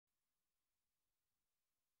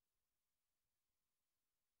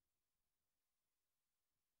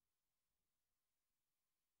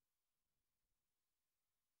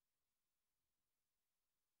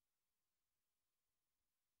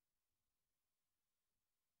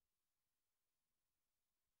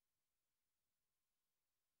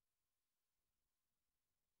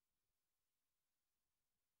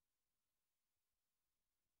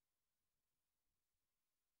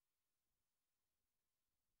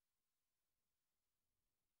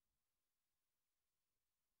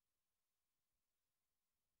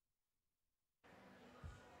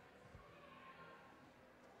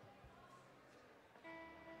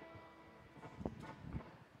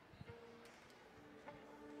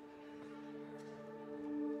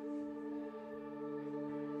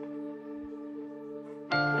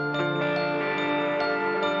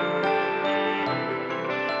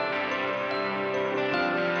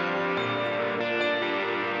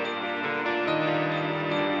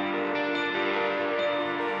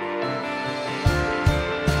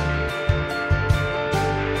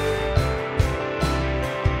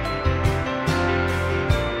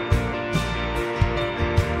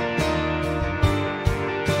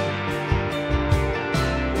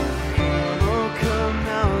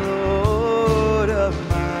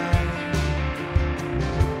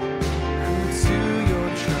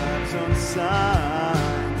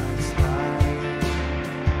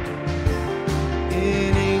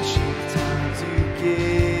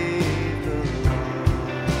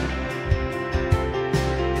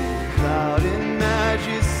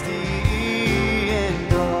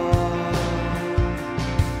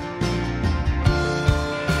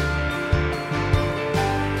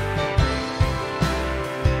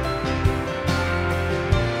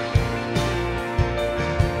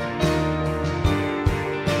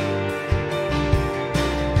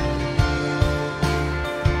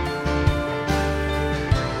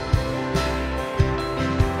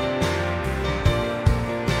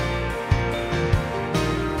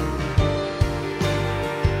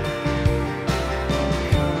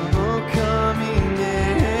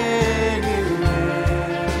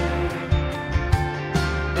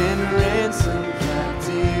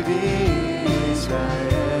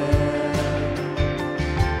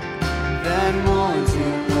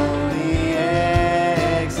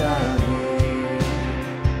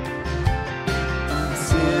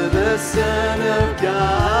Son of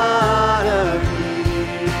God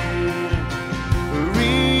appear.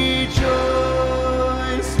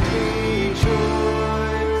 Rejoice,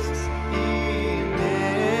 rejoice, Emmanuel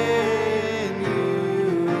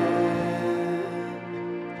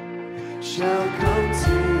shall come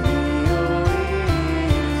to thee, O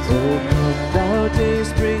Israel. Oh, come thou day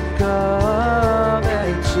spring, come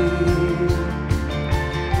and cheer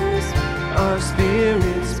our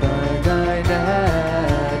spirits by thine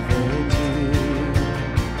advent here.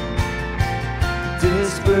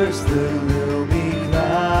 Disperse the looming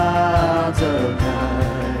clouds of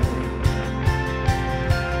night,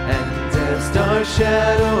 and death's dark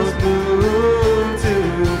shadows move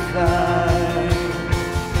to flight.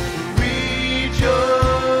 Rejoice,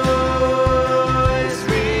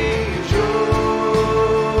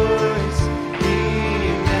 rejoice,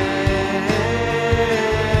 Emmanuel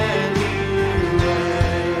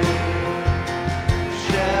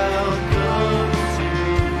shall come to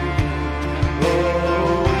thee, O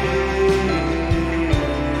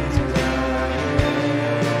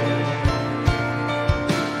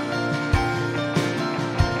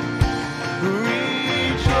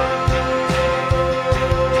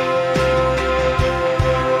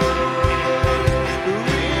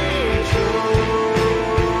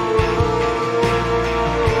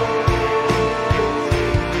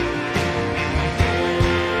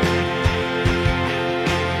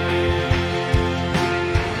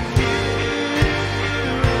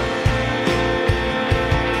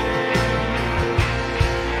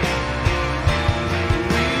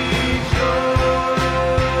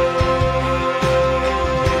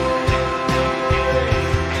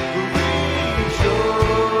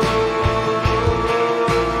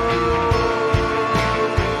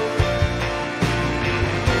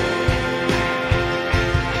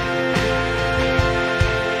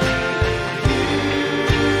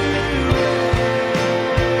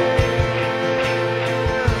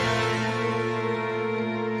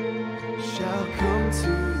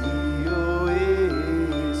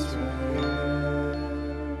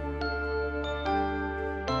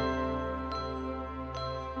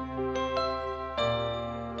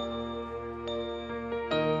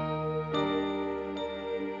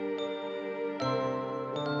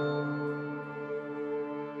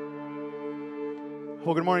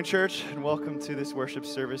Well, good morning, church, and welcome to this worship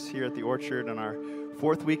service here at the Orchard on our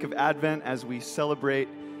fourth week of Advent as we celebrate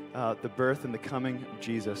the birth and the coming of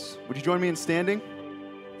Jesus. Would you join me in standing?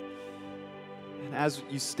 And as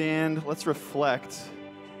you stand, let's reflect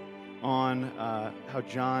on how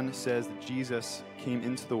John says that Jesus came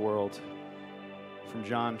into the world from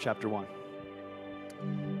John chapter 1.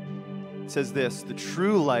 It says this: the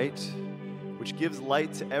true light, which gives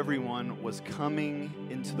light to everyone, was coming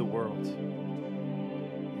into the world.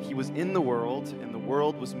 He was in the world, and the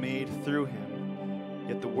world was made through him,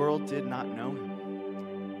 yet the world did not know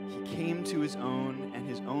him. He came to his own, and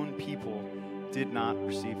his own people did not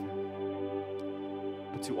receive him.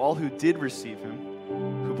 But to all who did receive him,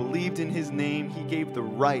 who believed in his name, he gave the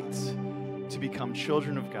right to become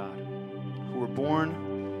children of God, who were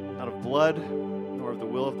born not of blood, nor of the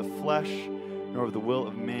will of the flesh, nor of the will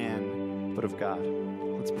of man, but of God.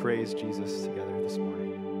 Let's praise Jesus together this morning.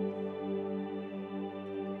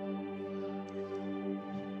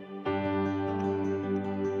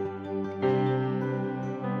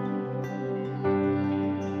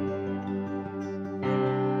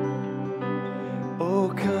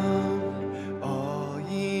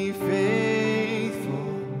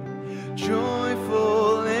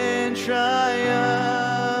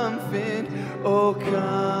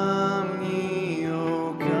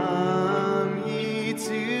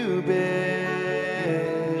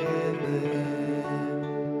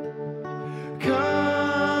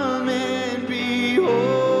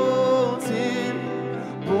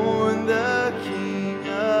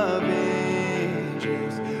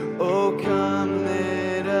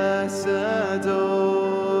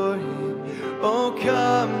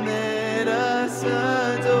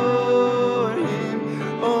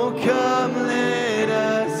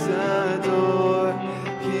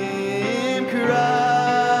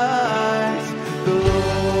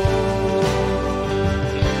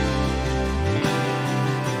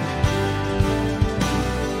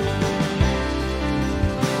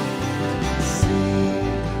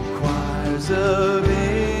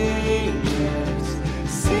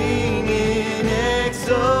 Sing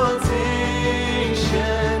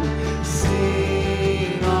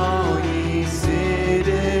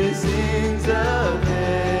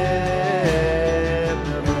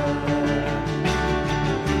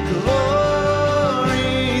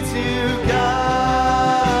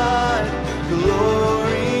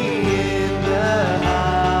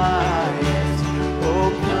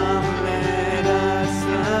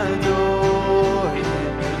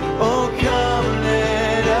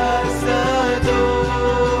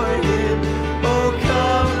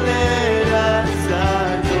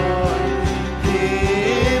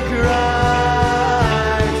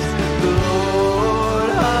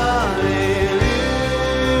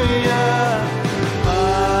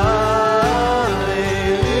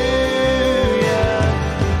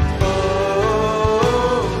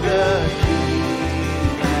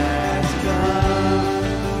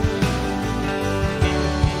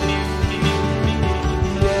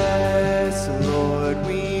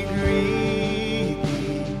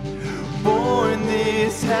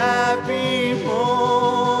happy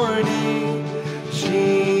morning,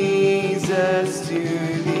 Jesus, to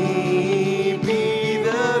thee be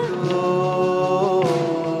the glory.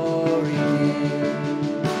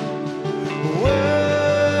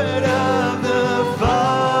 Word of the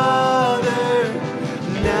Father,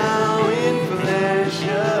 now in flesh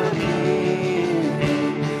appearing.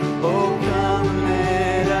 Oh, come,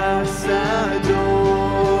 let us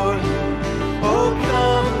adore Him. Oh,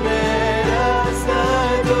 come, let us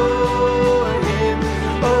adore Him.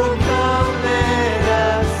 Oh, come, let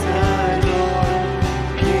us adore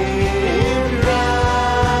Him,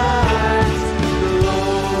 Christ the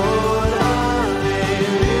Lord.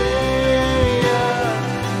 Hallelujah,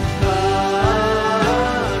 hallelujah.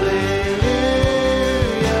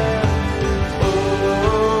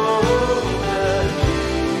 Oh, the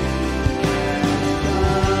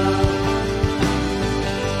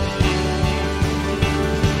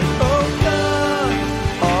Oh, come,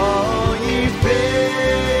 all ye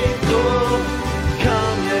faithful,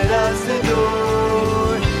 come, let us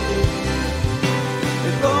adore Him.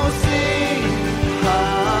 And oh, sing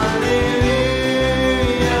hallelujah,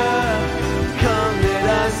 come, let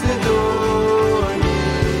us adore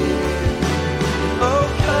Him. Oh,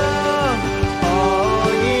 come,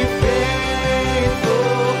 all ye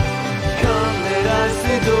faithful, come, let us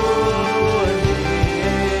adore Him.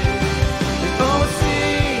 And oh,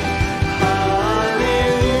 sing hallelujah,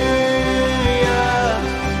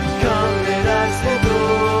 come, let us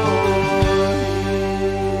adore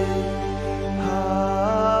Him. Hallelujah,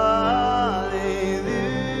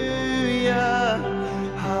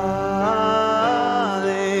 hallelujah.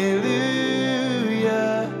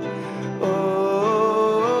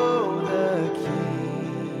 Oh, the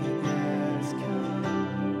King has come.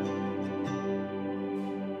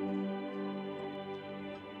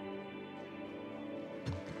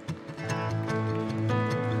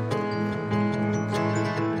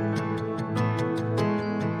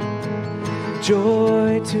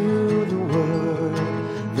 Joy to the world,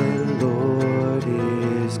 the Lord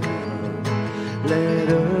is come. Let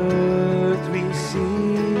earth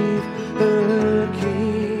receive her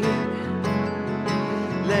King.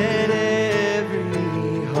 Let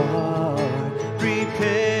every heart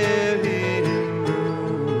prepare Him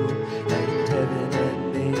room. And heaven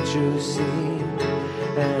and nature sing,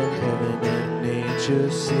 and heaven and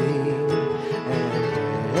nature sing,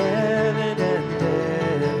 and heaven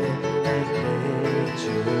and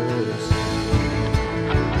nature sing.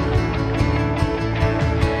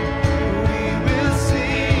 We will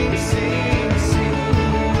sing, sing, sing.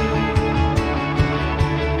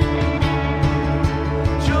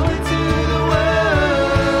 Joy to the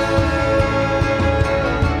world.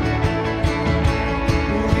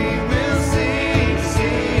 We will sing,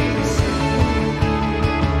 sing, sing.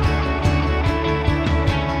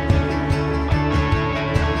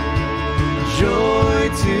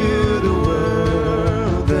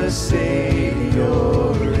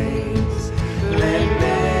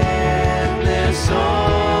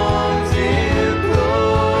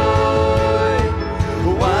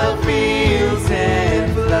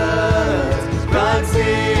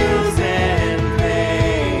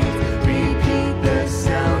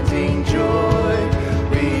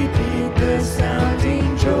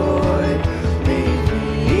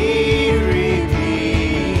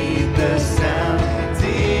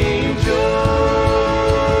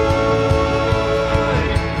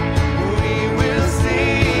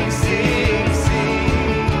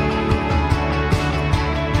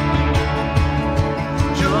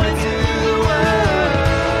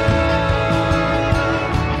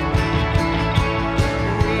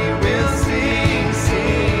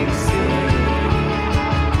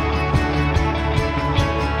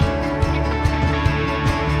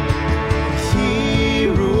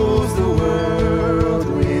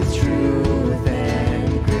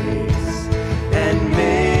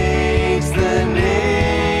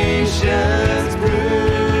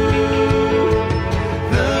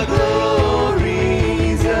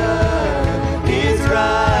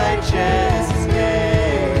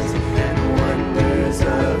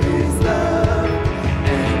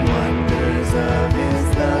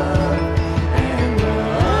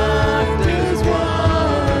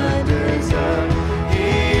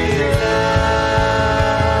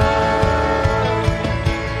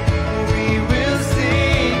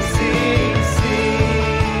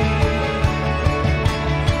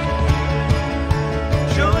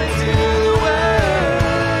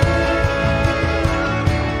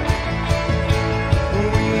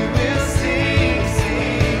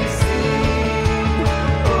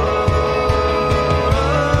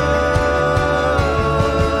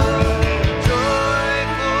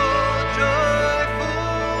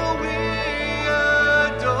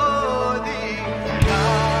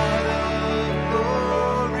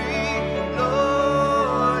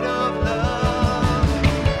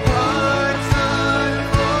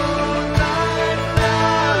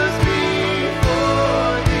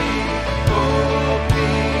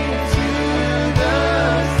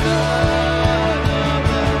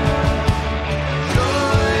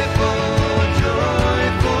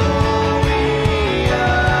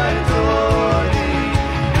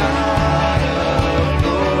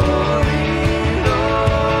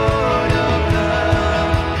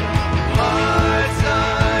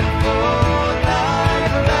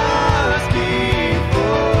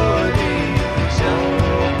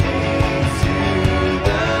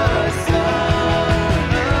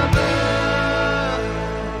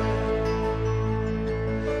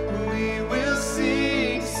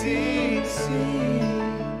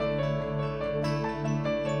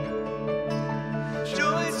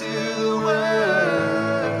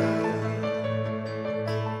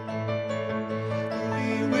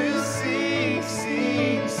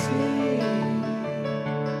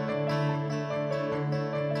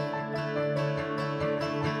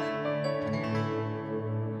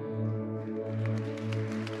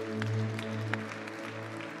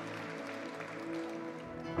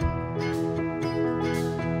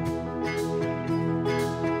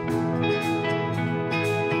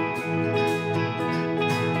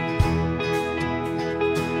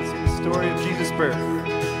 birth.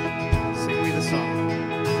 Sing we the song.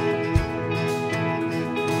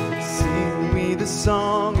 Sing we the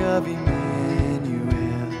song of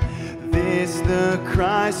Emmanuel. This the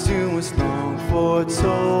Christ who was long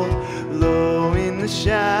foretold. Low in the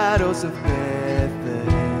shadows of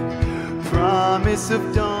Bethlehem. Promise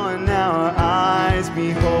of dawn now our eyes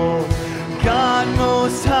behold. God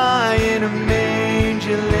most high in a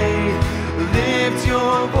manger laid. Lift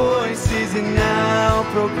your voices and now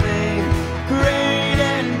proclaim. Great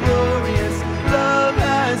and glorious love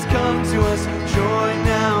has come to us. Join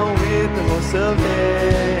now with the hosts of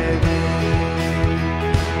heaven.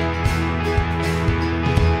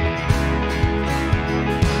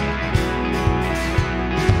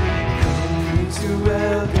 Come to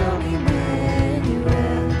welcome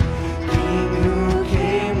Emmanuel, King who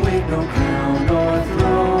came with no crown or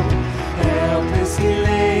throne. Helplessly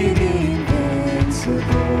laid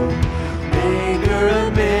invincible, maker of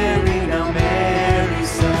Mary, now Mary's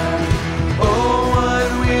son. Oh, what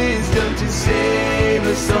wisdom to save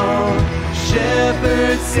us all.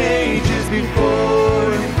 Shepherds, sages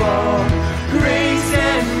before him fall. Grace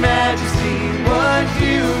and majesty, what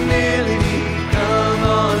humility. Come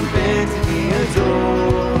on, bend to be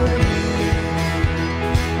adored.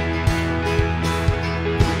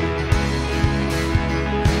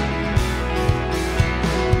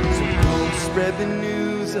 Spread the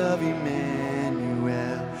news of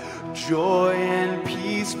Emmanuel, joy and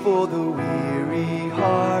peace for the weary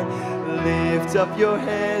heart. Lift up your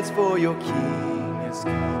heads, for your King has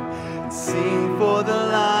come, and sing, for the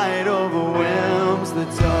light overwhelms the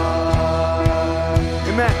dark.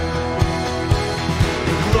 Amen.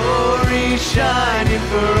 The glory shining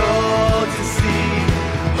for all to see.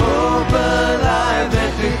 Hope alive,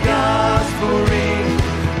 let the gospel ring.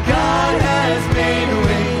 God has made a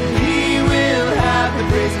way. The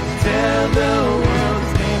praise, tell the world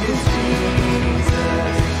his name is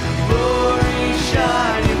Jesus. Glory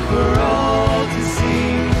shining for all to see.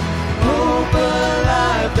 Hope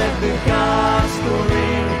alive, let the gospel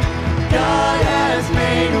ring. God has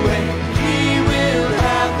made a way. He will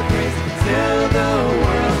have the praise, tell the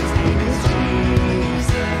world his name is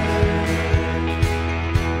Jesus.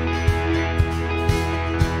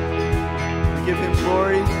 Give him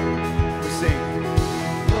glory. We sing.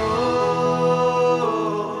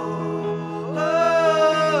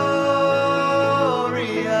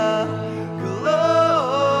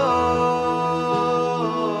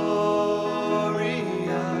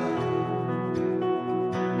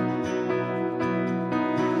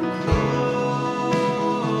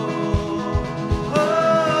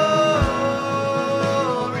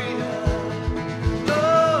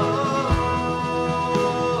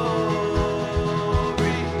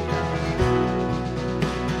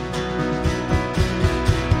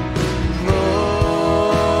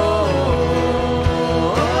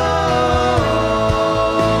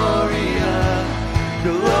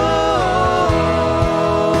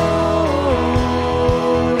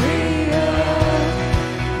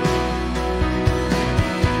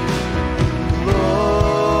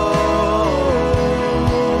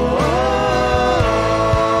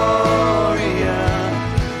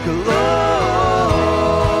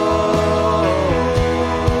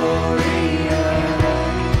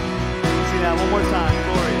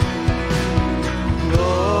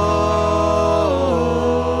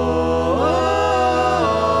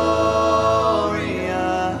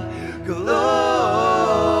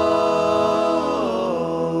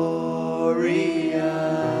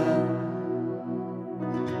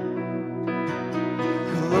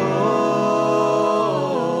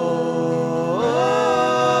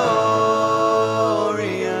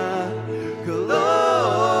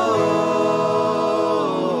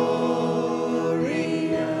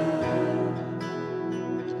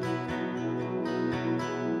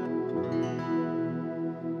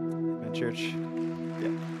 Church. Yeah,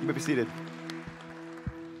 you may be seated.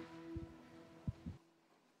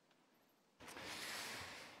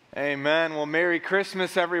 Amen. Well, Merry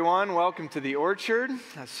Christmas, everyone. Welcome to the Orchard.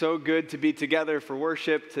 So good to be together for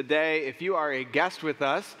worship today. If you are a guest with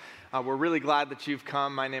us, we're really glad that you've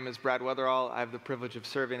come. My name is Brad Weatherall. I have the privilege of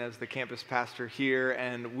serving as the campus pastor here,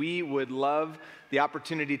 and we would love the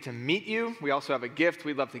opportunity to meet you. We also have a gift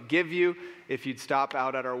we'd love to give you if you'd stop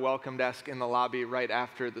out at our welcome desk in the lobby right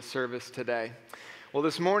after the service today. Well,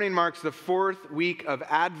 this morning marks the fourth week of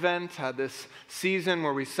Advent, this season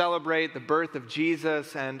where we celebrate the birth of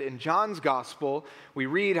Jesus. And in John's Gospel, we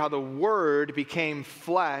read how the Word became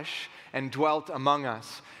flesh and dwelt among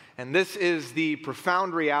us. And this is the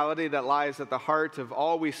profound reality that lies at the heart of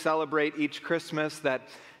all we celebrate each Christmas, that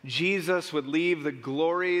Jesus would leave the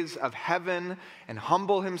glories of heaven and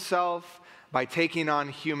humble himself, by taking on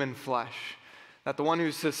human flesh. That the one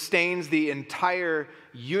who sustains the entire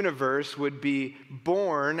universe would be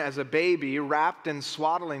born as a baby, wrapped in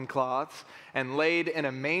swaddling cloths and laid in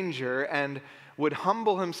a manger, and would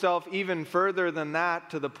humble himself even further than that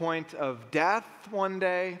to the point of death one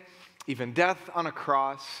day, even death on a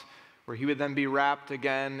cross, where he would then be wrapped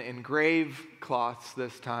again in grave cloths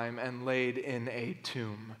this time and laid in a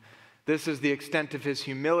tomb. This is the extent of his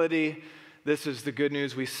humility. This is the good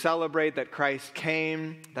news we celebrate, that Christ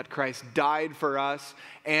came, that Christ died for us,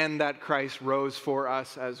 and that Christ rose for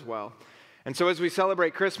us as well. And so as we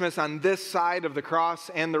celebrate Christmas on this side of the cross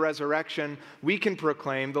and the resurrection, we can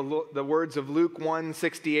proclaim the words of Luke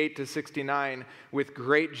 1:68-69 with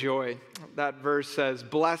great joy. That verse says,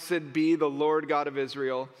 "Blessed be the Lord God of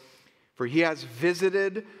Israel, for he has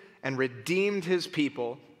visited and redeemed his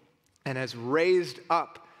people and has raised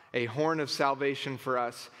up a horn of salvation for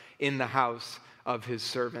us in the house of his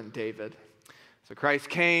servant David." So Christ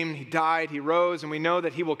came, he died, he rose, and we know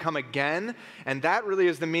that he will come again. And that really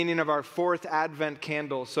is the meaning of our fourth Advent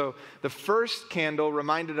candle. So the first candle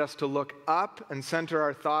reminded us to look up and center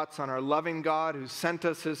our thoughts on our loving God who sent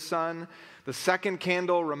us his Son. The second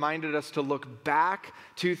candle reminded us to look back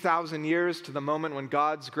 2,000 years to the moment when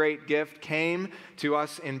God's great gift came to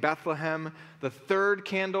us in Bethlehem. The third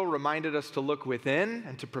candle reminded us to look within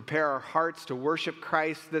and to prepare our hearts to worship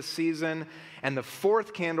Christ this season. And the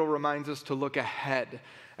fourth candle reminds us to look ahead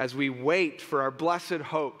as we wait for our blessed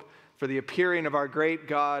hope for the appearing of our great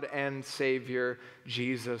God and Savior,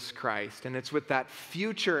 Jesus Christ. And it's with that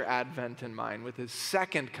future Advent in mind, with his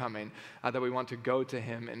second coming, that we want to go to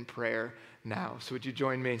him in prayer now. So would you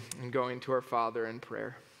join me in going to our Father in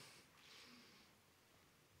prayer?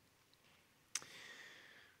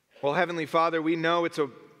 Well, Heavenly Father, we know it's a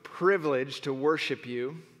privilege to worship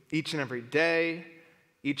you each and every day,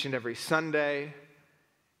 each and every Sunday,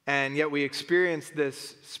 and yet we experience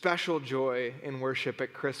this special joy in worship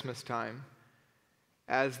at Christmas time,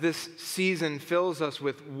 as this season fills us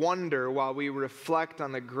with wonder while we reflect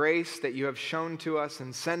on the grace that you have shown to us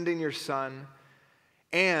in sending your Son,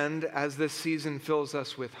 and as this season fills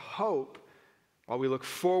us with hope while we look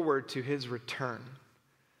forward to his return.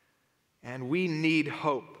 And we need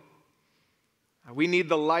hope. We need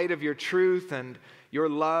the light of your truth and your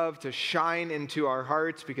love to shine into our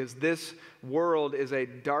hearts, because this world is a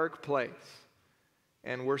dark place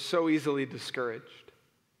and we're so easily discouraged.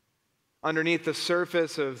 Underneath the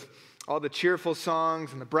surface of all the cheerful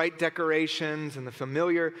songs and the bright decorations and the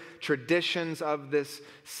familiar traditions of this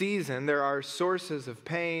season, there are sources of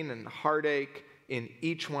pain and heartache in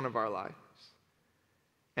each one of our lives.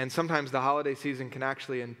 And sometimes the holiday season can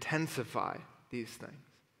actually intensify these things.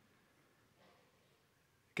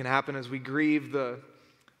 It can happen as we grieve the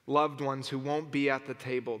loved ones who won't be at the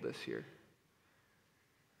table this year,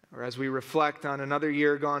 or as we reflect on another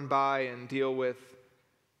year gone by and deal with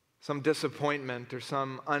some disappointment or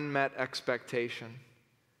some unmet expectation,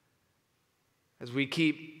 as we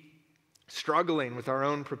keep struggling with our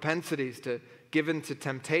own propensities to give into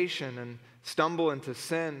temptation and stumble into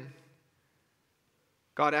sin.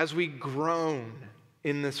 God, as we groan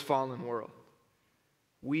in this fallen world,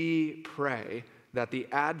 we pray that the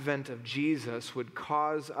advent of Jesus would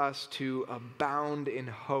cause us to abound in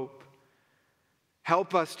hope.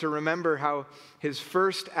 Help us to remember how his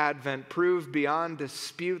first advent proved beyond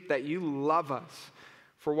dispute that you love us.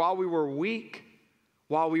 For while we were weak,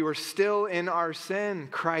 while we were still in our sin,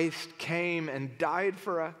 Christ came and died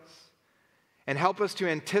for us. And help us to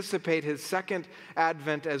anticipate his second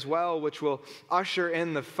advent as well, which will usher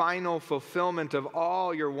in the final fulfillment of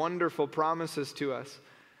all your wonderful promises to us,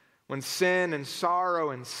 when sin and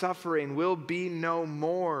sorrow and suffering will be no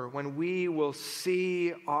more, when we will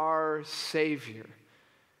see our Savior,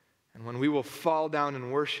 and when we will fall down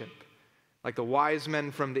and worship like the wise men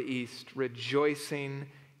from the east, rejoicing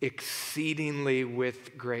exceedingly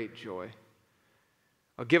with great joy.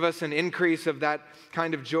 Give us an increase of that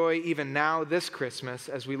kind of joy even now this Christmas,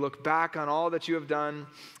 as we look back on all that you have done,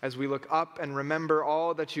 as we look up and remember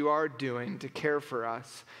all that you are doing to care for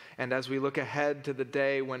us, and as we look ahead to the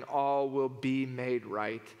day when all will be made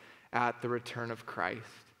right at the return of Christ.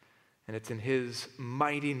 And it's in his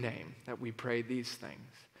mighty name that we pray these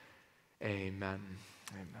things. Amen.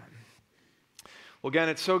 Amen. Well, again,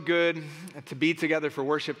 it's so good to be together for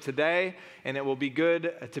worship today, and it will be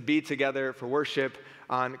good to be together for worship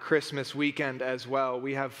on Christmas weekend as well.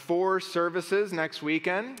 We have 4 services next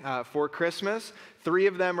weekend for Christmas. 3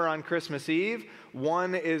 of them are on Christmas Eve.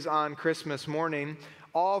 1 is on Christmas morning.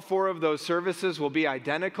 All 4 of those services will be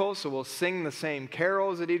identical, so we'll sing the same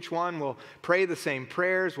carols at each one, we'll pray the same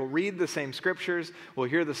prayers, we'll read the same scriptures, we'll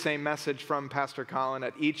hear the same message from Pastor Colin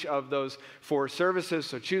at each of those 4 services.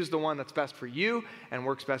 So choose the one that's best for you and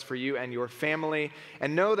works best for you and your family.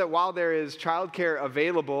 And know that while there is childcare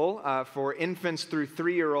available for infants through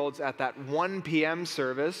 3-year-olds at that 1 p.m.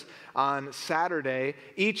 service on Saturday,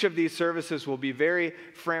 each of these services will be very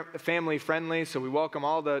family friendly, so we welcome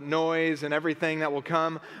all the noise and everything that will come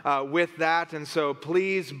with that. And so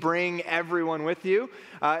please bring everyone with you,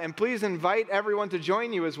 and please invite everyone to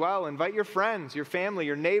join you as well. Invite your friends, your family,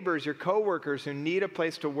 your neighbors, your coworkers who need a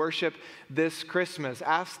place to worship this Christmas.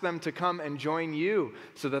 Ask them to come and join you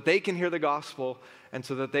so that they can hear the gospel and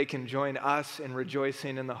so that they can join us in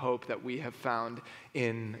rejoicing in the hope that we have found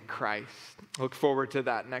in Christ. Look forward to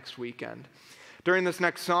that next weekend. During this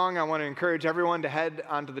next song, I want to encourage everyone to head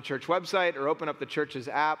onto the church website or open up the church's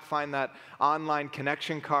app, find that online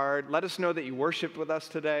connection card. Let us know that you worshiped with us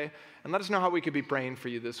today, and let us know how we could be praying for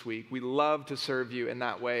you this week. We love to serve you in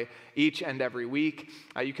that way each and every week.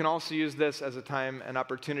 You can also use this as a time and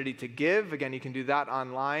opportunity to give. Again, you can do that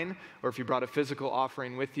online, or if you brought a physical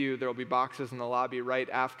offering with you, there will be boxes in the lobby right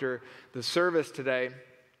after the service today.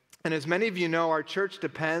 And as many of you know, our church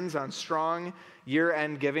depends on strong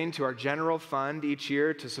year-end giving to our general fund each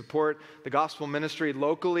year to support the gospel ministry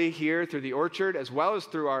locally here through the Orchard, as well as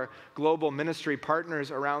through our global ministry partners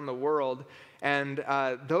around the world. And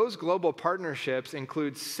those global partnerships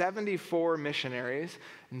include 74 missionaries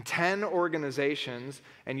and 10 organizations,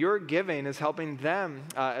 and your giving is helping them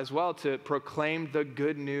as well to proclaim the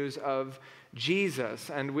good news of Jesus.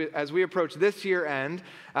 And as we approach this year end,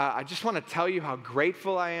 I just want to tell you how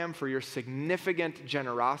grateful I am for your significant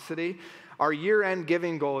generosity. Our year-end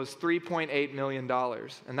giving goal is $3.8 million,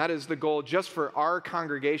 and that is the goal just for our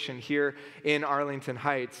congregation here in Arlington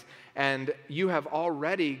Heights. And you have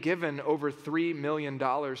already given over $3 million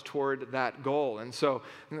toward that goal. And so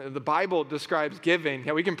the Bible describes giving.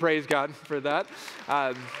 Yeah, we can praise God for that.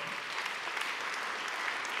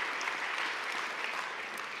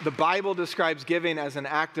 The Bible describes giving as an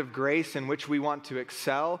act of grace in which we want to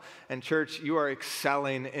excel. And church, you are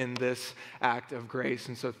excelling in this act of grace.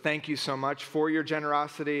 And so thank you so much for your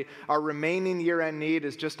generosity. Our remaining year-end need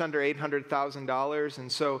is just under $800,000.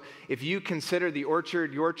 And so if you consider the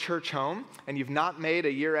Orchard your church home and you've not made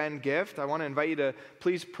a year-end gift, I want to invite you to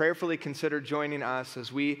please prayerfully consider joining us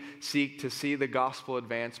as we seek to see the gospel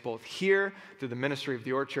advance both here through the ministry of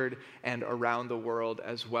the Orchard and around the world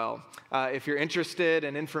as well. If you're interested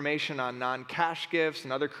in information on non-cash gifts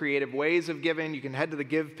and other creative ways of giving, you can head to the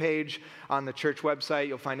Give page on the church website.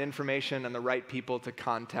 You'll find information and the right people to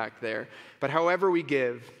contact there. But however we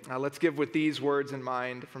give, let's give with these words in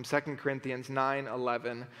mind from 2 Corinthians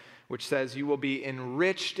 9:11, which says, "You will be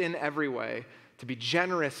enriched in every way, to be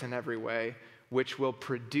generous in every way, which will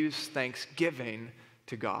produce thanksgiving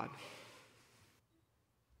to God."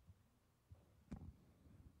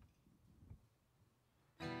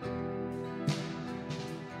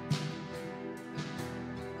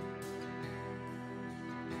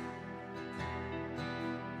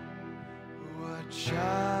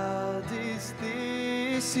 Child is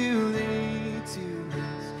this who lay to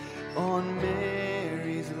rest on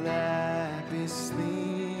Mary's lap is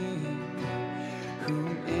sleeping,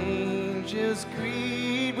 whom angels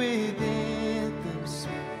greet with anthems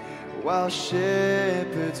sweet, while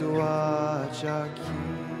shepherds watch our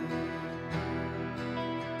King.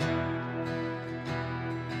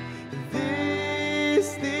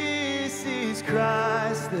 This is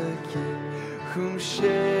Christ the King, whom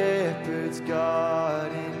shepherds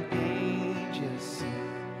guard and angels sing.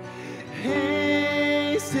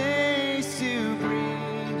 Haste, haste to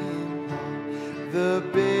bring him home, the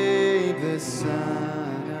babe, the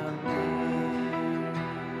Son of Mary.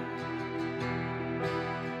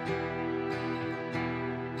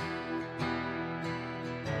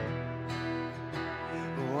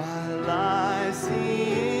 While I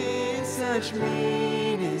see in such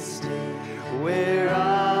meanest state, where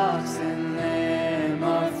ox and lamb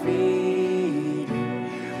are feeding,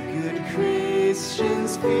 good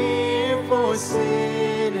Christians fear for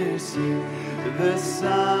sinners here, the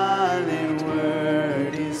silent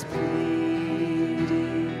word is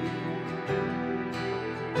pleading.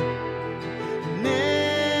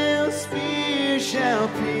 Nail spear shall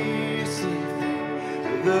pierce him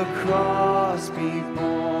through, the cross be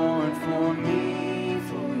borne for me,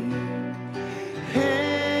 for you.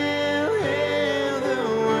 Hail, hail the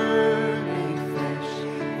Word made flesh,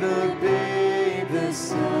 the babe, the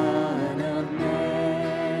Son of Mary.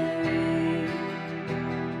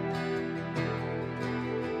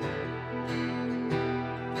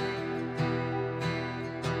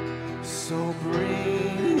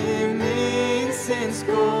 his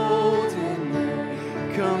golden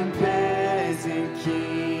earth, come peasant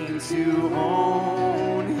king to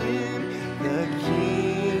own him, the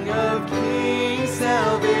King of kings,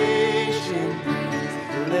 salvation brings,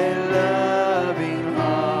 let loving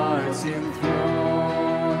hearts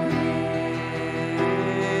enthrone him.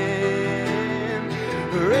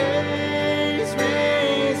 Raise,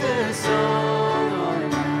 raise a song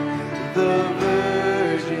on high, the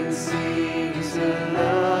virgin sings a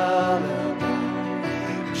lullaby.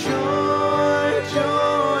 Joy,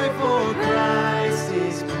 joy, for Christ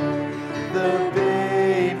is born, the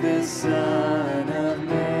babe, the Son of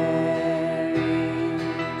Mary.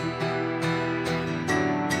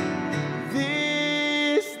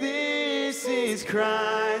 This is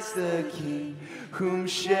Christ the King, whom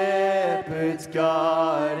shepherds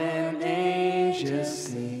guard and angels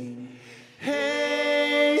sing.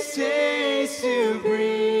 Haste, haste to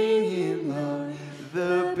bring him, Lord,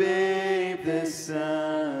 the babe, the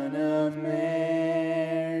Son of Mary.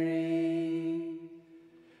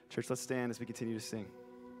 Church, let's stand as we continue to sing.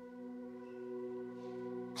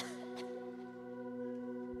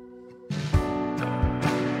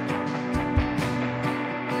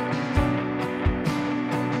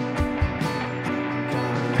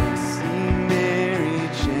 See Mary,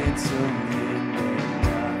 gentlemen,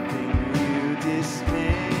 nothing you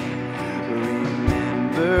dismay.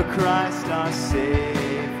 Remember Christ our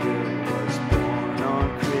Savior was born on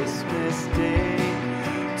Christmas Day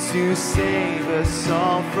to save us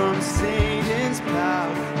all from Satan's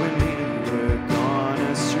power when we were gone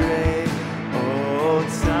astray. Oh,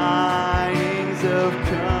 tidings of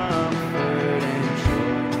comfort and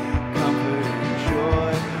joy, comfort and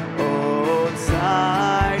joy. Oh,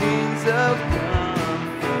 tidings of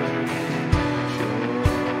comfort and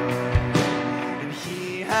joy. And he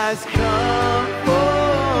has come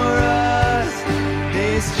for us,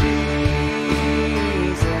 this Jesus.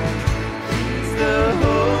 He's the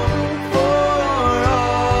hope for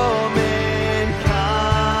all mankind.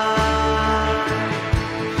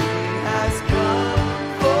 He has come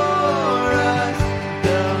for us,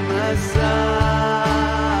 the Messiah,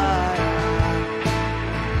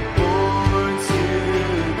 born to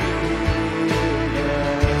give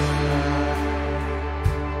us life.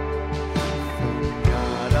 From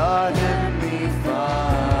God our heavenly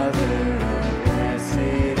Father, a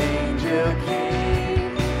blessed angel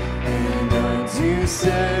came, and unto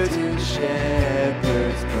certain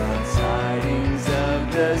shepherds brought tidings of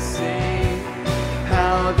the same,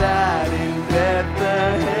 how that in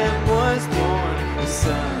Bethlehem was born the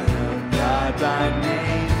Son of God by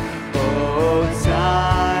name. Oh,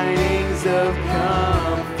 tidings of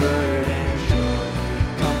comfort and joy,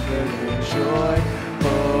 comfort and joy.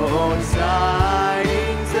 Oh,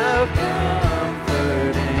 tidings of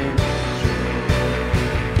comfort and joy.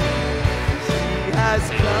 He has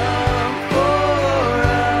come for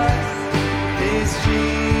us, this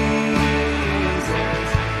Jesus.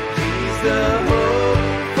 He's the hope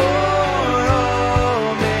for all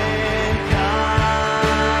mankind.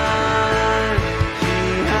 He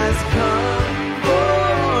has come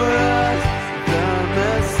for us, the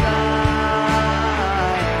Messiah,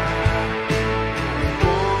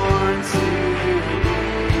 born to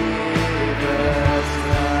give us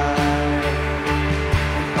life.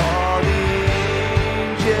 All the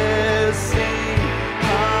angels sing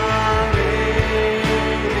hallelujah.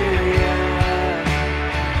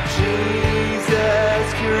 Jesus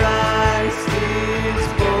Christ is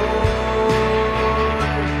born.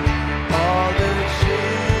 All the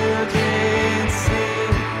children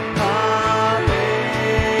sing hallelujah.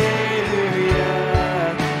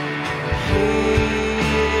 He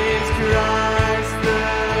is Christ the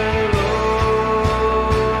Lord.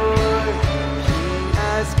 He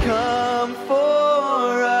has come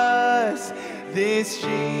for us, this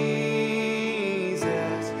Jesus.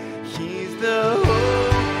 He's the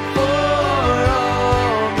hope for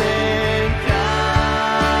all mankind.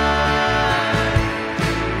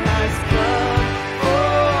 He has come for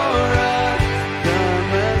us, the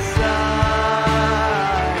Messiah,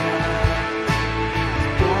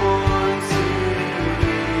 born to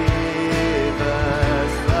give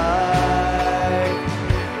us life.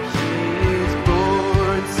 He is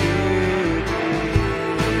born to give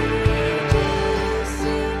us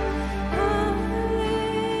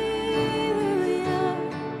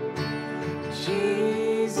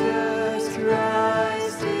Jesus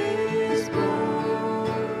Christ is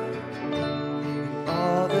born. And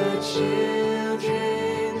all the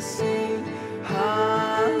children sing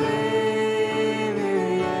hallelujah.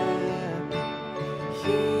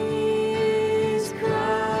 He is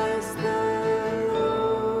Christ the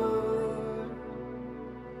Lord.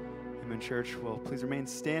 church will please remain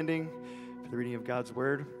standing for the reading of God's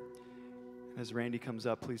word. As Randy comes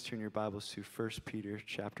up, please turn your Bibles to 1 Peter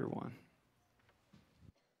chapter 1.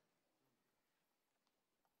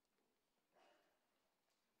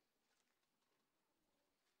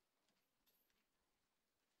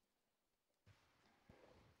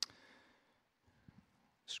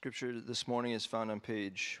 Scripture this morning is found on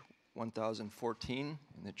page 1014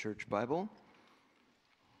 in the church Bible.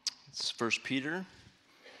 It's 1 Peter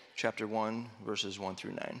chapter 1, verses 1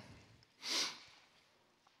 through 9.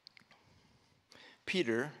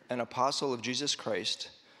 Peter, an apostle of Jesus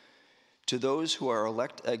Christ, to those who are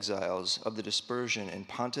elect exiles of the dispersion in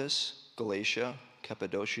Pontus, Galatia,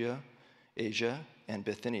 Cappadocia, Asia, and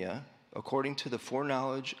Bithynia, according to the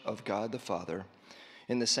foreknowledge of God the Father,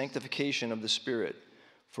 in the sanctification of the Spirit,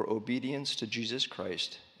 for obedience to Jesus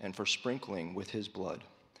Christ and for sprinkling with his blood.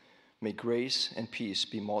 May grace and peace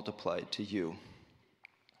be multiplied to you.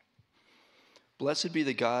 Blessed be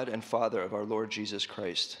the God and Father of our Lord Jesus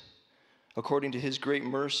Christ. According to his great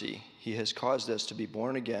mercy, he has caused us to be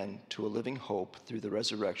born again to a living hope through the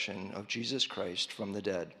resurrection of Jesus Christ from the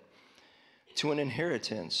dead, to an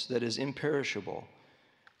inheritance that is imperishable,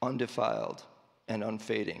 undefiled, and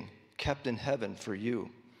unfading, kept in heaven for you,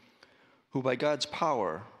 who by God's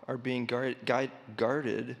power are being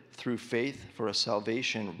guarded through faith for a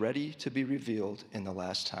salvation ready to be revealed in the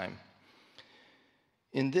last time.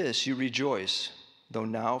 In this you rejoice, though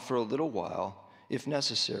now for a little while, if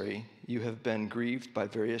necessary, you have been grieved by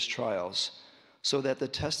various trials, so that the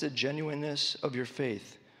tested genuineness of your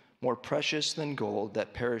faith, more precious than gold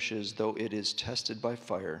that perishes though it is tested by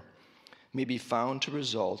fire, may be found to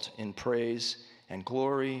result in praise and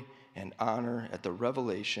glory and honor at the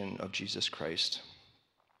revelation of Jesus Christ.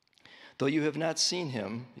 Though you have not seen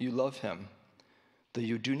him, you love him. Though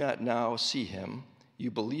you do not now see him,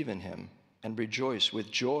 you believe in him and rejoice with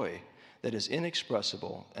joy that is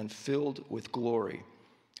inexpressible and filled with glory,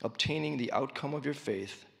 obtaining the outcome of your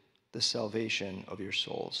faith, the salvation of your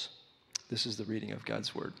souls. This is the reading of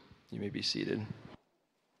God's word. You may be seated.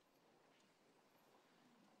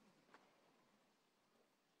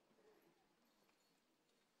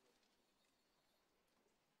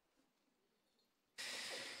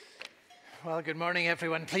 Well, good morning,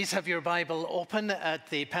 everyone. Please have your Bible open at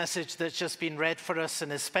the passage that's just been read for us,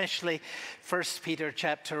 and especially 1 Peter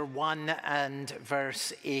chapter 1 and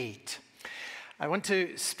verse 8. I want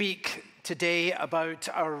to speak today about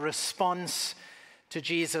our response to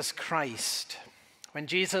Jesus Christ. When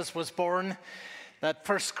Jesus was born, that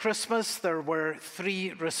first Christmas, there were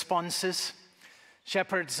 3 responses.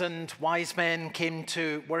 Shepherds and wise men came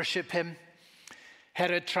to worship him.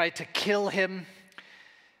 Herod tried to kill him.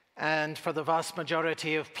 And for the vast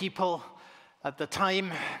majority of people at the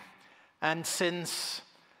time and since,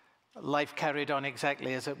 life carried on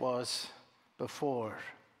exactly as it was before.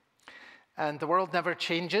 And the world never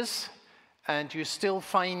changes, and you still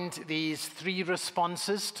find these 3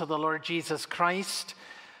 responses to the Lord Jesus Christ: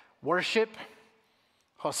 worship,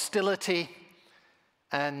 hostility,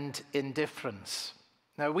 and indifference.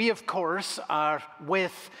 Now, we, of course, are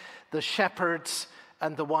with the shepherds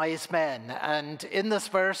and the wise men. And in this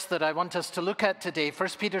verse that I want us to look at today, 1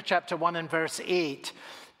 Peter chapter 1 and verse 8,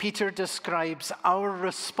 Peter describes our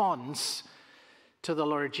response to the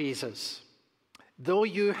Lord Jesus. Though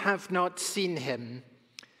you have not seen him,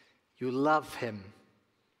 you love him.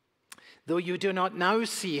 Though you do not now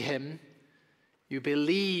see him, you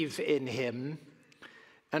believe in him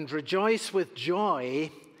and rejoice with joy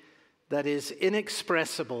that is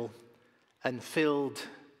inexpressible and filled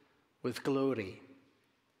with glory.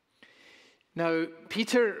 Now,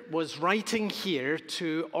 Peter was writing here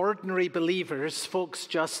to ordinary believers, folks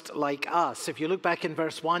just like us. If you look back in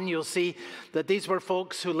verse 1, you'll see that these were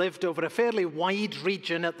folks who lived over a fairly wide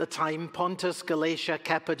region at the time: Pontus, Galatia,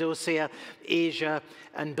 Cappadocia, Asia,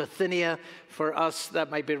 and Bithynia. For us,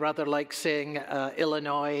 that might be rather like saying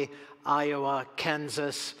Illinois, Iowa,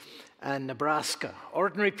 Kansas, and Nebraska.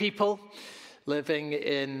 Ordinary people living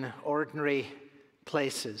in ordinary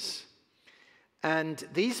places. And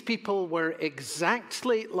these people were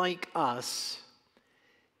exactly like us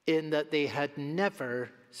in that they had never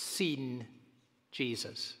seen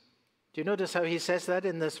Jesus. Do you notice how he says that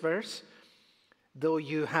in this verse? Though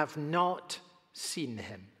you have not seen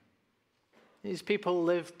him. These people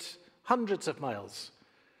lived hundreds of miles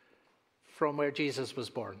from where Jesus was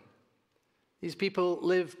born. These people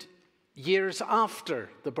lived years after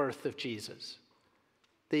the birth of Jesus.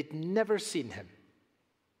 They'd never seen him,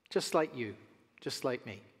 just like you. Just like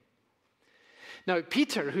me. Now,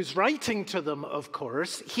 Peter, who's writing to them, of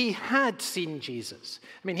course, he had seen Jesus.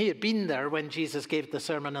 I mean, he had been there when Jesus gave the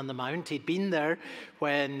Sermon on the Mount. He'd been there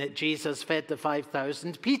when Jesus fed the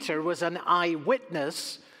 5,000. Peter was an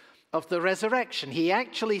eyewitness of the resurrection. He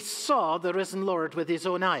actually saw the risen Lord with his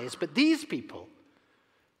own eyes. But these people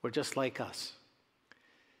were just like us.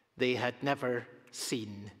 They had never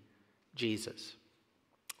seen Jesus.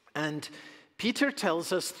 And Peter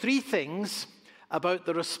tells us three things about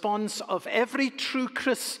the response of every true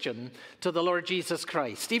Christian to the Lord Jesus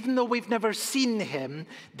Christ. Even though we've never seen him,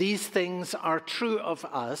 these things are true of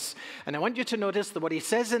us. And I want you to notice that what he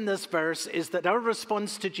says in this verse is that our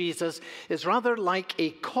response to Jesus is rather like a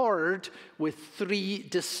cord with three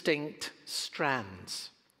distinct strands.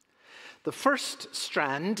 The first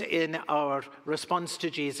strand in our response to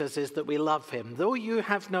Jesus is that we love him. Though you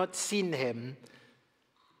have not seen him,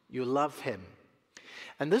 you love him.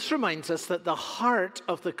 And this reminds us that the heart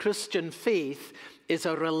of the Christian faith is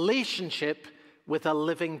a relationship with a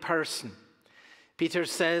living person. Peter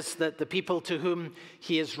says that the people to whom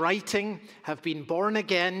he is writing have been born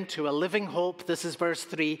again to a living hope, this is verse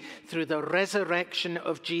 3, through the resurrection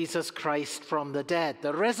of Jesus Christ from the dead.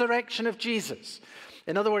 The resurrection of Jesus.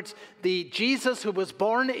 In other words, the Jesus who was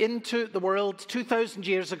born into the world 2,000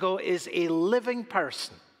 years ago is a living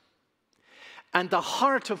person. And the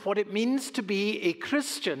heart of what it means to be a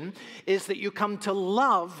Christian is that you come to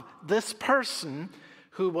love this person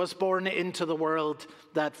who was born into the world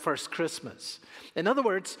that first Christmas. In other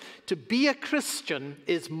words, to be a Christian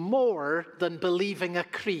is more than believing a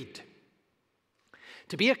creed.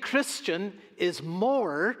 To be a Christian is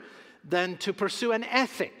more than to pursue an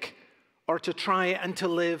ethic or to try and to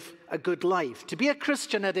live a good life. To be a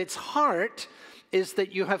Christian at its heart is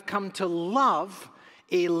that you have come to love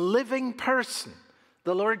a living person,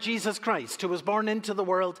 the Lord Jesus Christ, who was born into the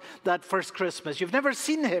world that first Christmas. You've never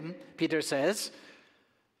seen him, Peter says,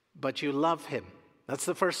 but you love him. That's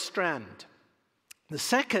the first strand. The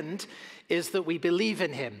second is that we believe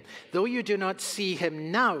in him. Though you do not see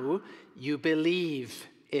him now, you believe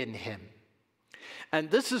in him.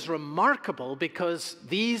 And this is remarkable because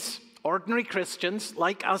these ordinary Christians,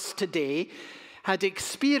 like us today, had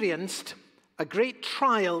experienced a great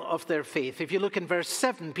trial of their faith. If you look in verse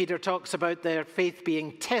 7, Peter talks about their faith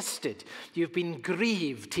being tested. You've been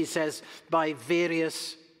grieved, he says, by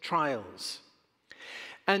various trials.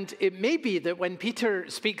 And it may be that when Peter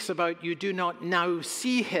speaks about you do not now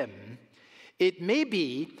see him, it may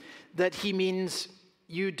be that he means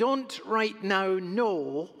you don't right now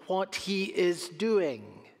know what he is doing.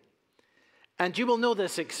 And you will know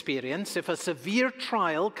this experience. If a severe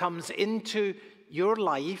trial comes into your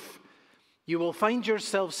life, you will find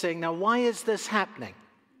yourself saying, now, why is this happening?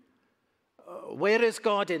 Where is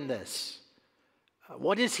God in this?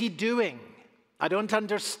 What is he doing? I don't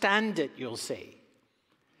understand it, you'll say.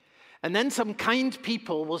 And then some kind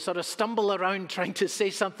people will sort of stumble around trying to say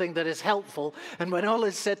something that is helpful, and when all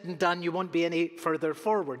is said and done, you won't be any further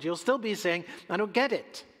forward. You'll still be saying, I don't get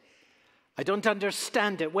it. I don't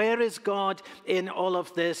understand it. Where is God in all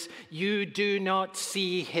of this? You do not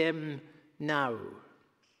see him now.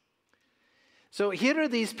 So here are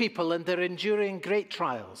these people, and they're enduring great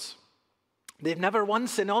trials. They've never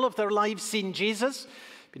once in all of their lives seen Jesus,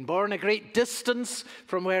 been born a great distance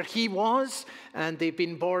from where he was, and they've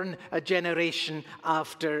been born a generation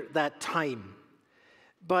after that time.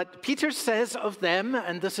 But Peter says of them,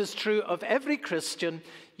 and this is true of every Christian,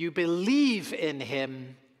 you believe in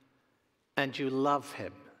him and you love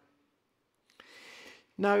him.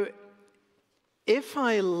 Now, if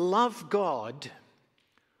I love God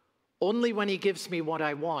only when he gives me what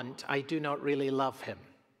I want, I do not really love him,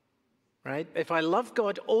 right? If I love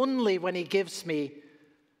God only when he gives me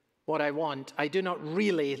what I want, I do not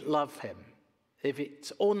really love him. If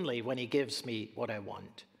it's only when he gives me what I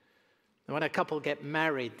want. And when a couple get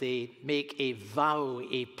married, they make a vow,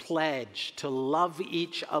 a pledge to love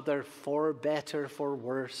each other for better, for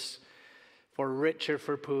worse, for richer,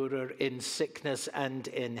 for poorer, in sickness and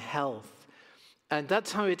in health. And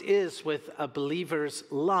that's how it is with a believer's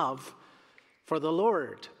love for the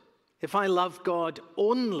Lord. If I love God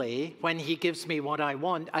only when he gives me what I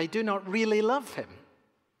want, I do not really love him.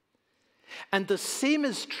 And the same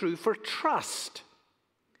is true for trust.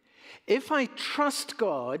 If I trust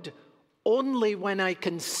God only when I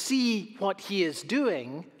can see what he is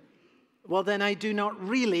doing, well, then I do not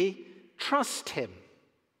really trust him.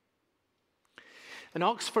 An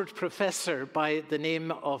Oxford professor by the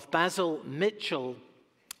name of Basil Mitchell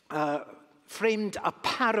framed a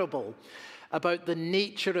parable about the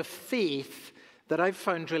nature of faith that I've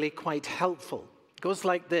found really quite helpful. It goes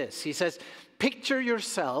like this. He says, picture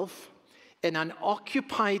yourself in an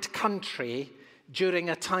occupied country during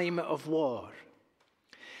a time of war.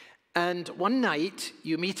 And one night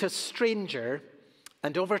you meet a stranger,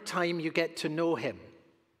 and over time you get to know him.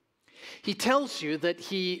 He tells you that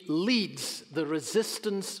he leads the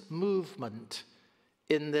resistance movement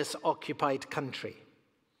in this occupied country.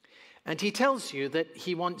 And he tells you that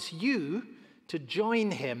he wants you to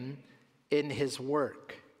join him in his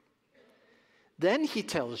work. Then he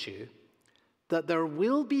tells you that there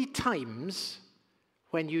will be times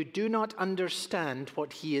when you do not understand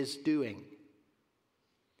what he is doing.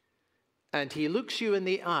 And he looks you in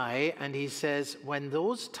the eye and he says, when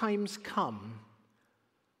those times come,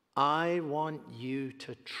 I want you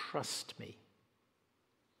to trust me.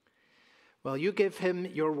 Well, you give him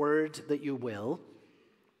your word that you will,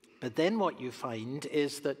 but then what you find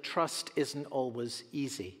is that trust isn't always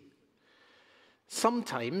easy.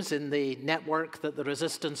 Sometimes in the network that the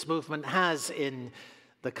resistance movement has in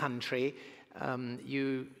the country,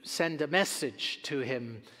 you send a message to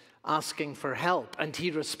him asking for help, and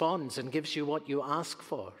he responds and gives you what you ask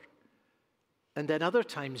for. And then other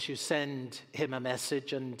times you send him a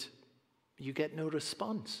message and you get no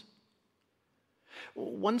response.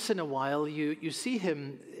 Once in a while you see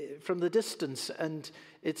him from the distance, and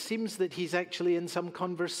it seems that he's actually in some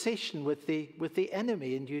conversation with the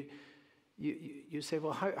enemy, and you say,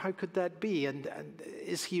 well, how could that be? And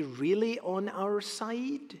is he really on our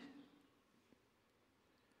side?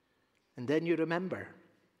 And then you remember,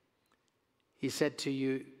 he said to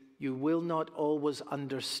you, you will not always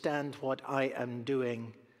understand what I am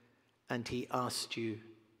doing, and he asked you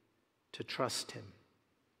to trust him.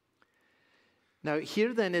 Now,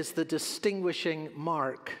 here then is the distinguishing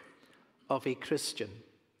mark of a Christian.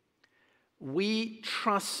 We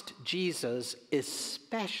trust Jesus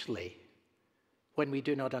especially when we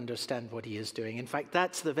do not understand what he is doing. In fact,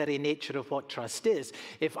 that's the very nature of what trust is.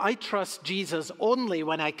 If I trust Jesus only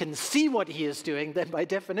when I can see what he is doing, then by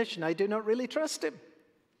definition, I do not really trust him.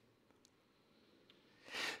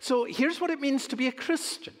 So here's what it means to be a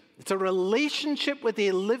Christian. It's a relationship with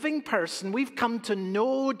a living person. We've come to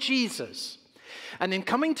know Jesus. And in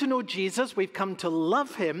coming to know Jesus, we've come to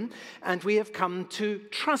love him, and we have come to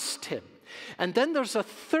trust him. And then there's a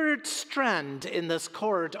third strand in this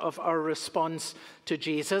cord of our response to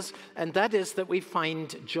Jesus, and that is that we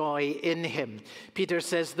find joy in him. Peter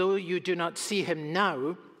says, though you do not see him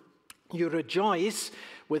now, you rejoice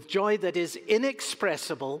with joy that is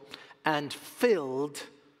inexpressible and filled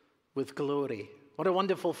with glory. What a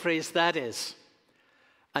wonderful phrase that is.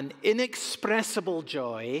 An inexpressible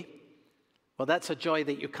joy. Well, that's a joy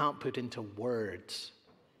that you can't put into words.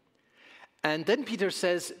 And then Peter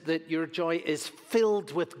says that your joy is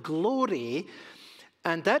filled with glory,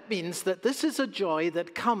 and that means that this is a joy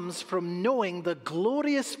that comes from knowing the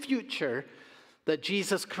glorious future that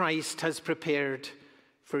Jesus Christ has prepared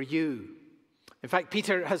for you. In fact,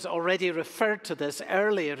 Peter has already referred to this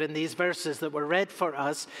earlier in these verses that were read for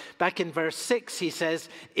us. Back in verse 6, he says,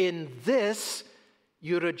 in this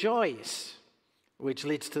you rejoice. Which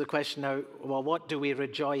leads to the question now, well, what do we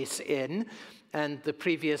rejoice in? And the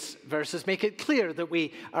previous verses make it clear that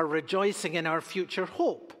we are rejoicing in our future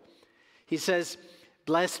hope. He says,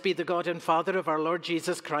 blessed be the God and Father of our Lord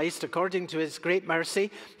Jesus Christ. According to his great mercy,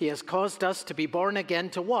 he has caused us to be born again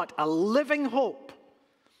to what? A living hope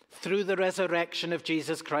through the resurrection of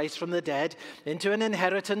Jesus Christ from the dead, into an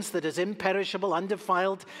inheritance that is imperishable,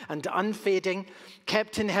 undefiled, and unfading,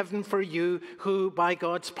 kept in heaven for you, who by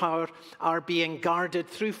God's power are being guarded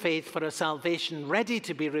through faith for a salvation ready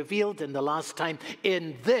to be revealed in the last time.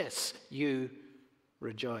 In this you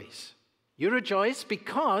rejoice. You rejoice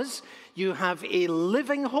because you have a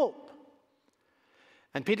living hope.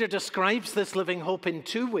 And Peter describes this living hope in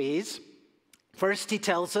two ways. First, he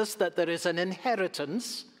tells us that there is an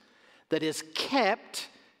inheritance that is kept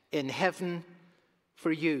in heaven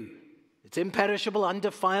for you. It's imperishable,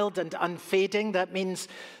 undefiled, and unfading. That means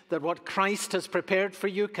that what Christ has prepared for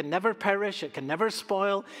you can never perish, it can never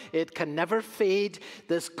spoil, it can never fade.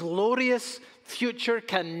 This glorious future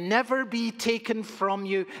can never be taken from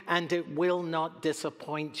you, and it will not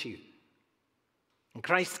disappoint you. And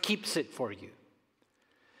Christ keeps it for you.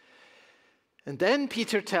 And then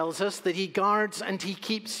Peter tells us that he guards and he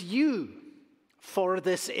keeps you for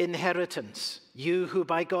this inheritance, you who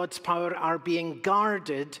by God's power are being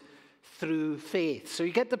guarded through faith. So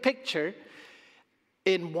you get the picture.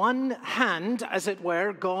 In one hand, as it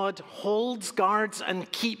were, God holds, guards,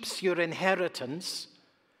 and keeps your inheritance.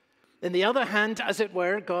 In the other hand, as it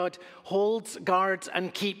were, God holds, guards,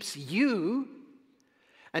 and keeps you.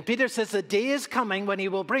 And Peter says the day is coming when he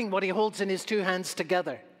will bring what he holds in his two hands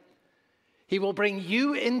together. He will bring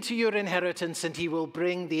you into your inheritance, and he will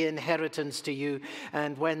bring the inheritance to you.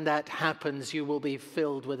 And when that happens, you will be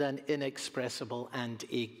filled with an inexpressible and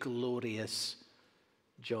a glorious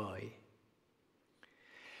joy.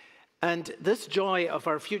 And this joy of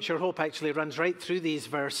our future hope actually runs right through these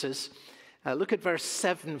verses. Look at verse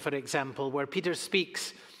 7, for example, where Peter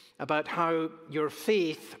speaks about how your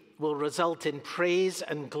faith will result in praise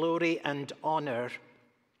and glory and honor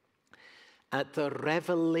at the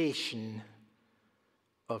revelation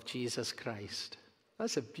of Jesus Christ.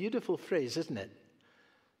 That's a beautiful phrase, isn't it?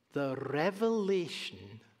 The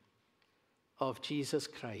revelation of Jesus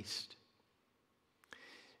Christ.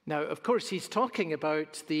 Now, of course, he's talking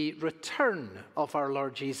about the return of our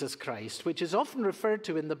Lord Jesus Christ, which is often referred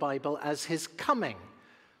to in the Bible as his coming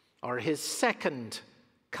or his second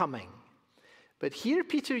coming. But here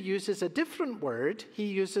Peter uses a different word. He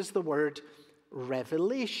uses the word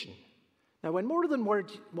revelation. Now, when more than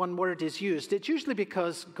one word is used, it's usually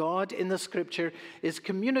because God in the Scripture is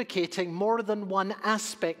communicating more than one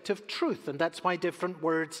aspect of truth, and that's why different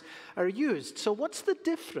words are used. So what's the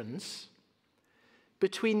difference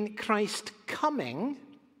between Christ coming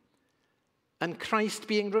and Christ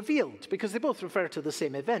being revealed? Because they both refer to the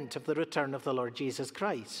same event of the return of the Lord Jesus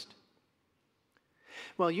Christ.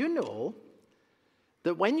 Well, you know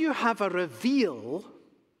that when you have a reveal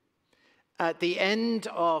at the end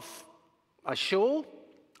of a show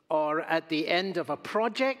or at the end of a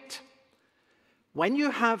project, when you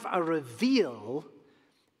have a reveal,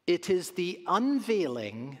 it is the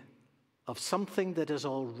unveiling of something that is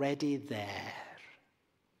already there.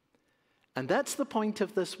 And that's the point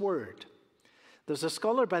of this word. There's a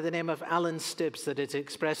scholar by the name of Alan Stibbs that has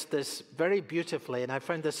expressed this very beautifully, and I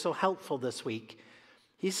found this so helpful this week.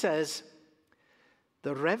 He says,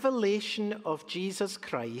 the revelation of Jesus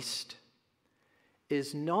Christ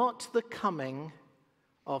is not the coming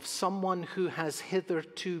of someone who has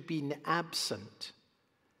hitherto been absent.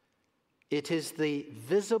 It is the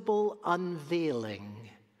visible unveiling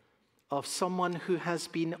of someone who has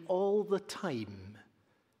been all the time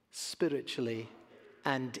spiritually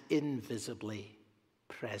and invisibly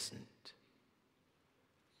present.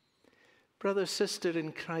 Brother, sister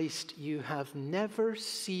in Christ, you have never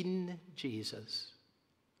seen Jesus,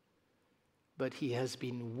 but he has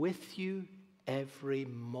been with you every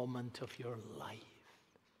moment of your life.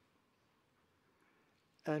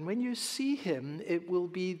 And when you see him, it will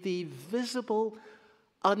be the visible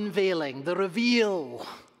unveiling, the reveal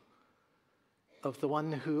of the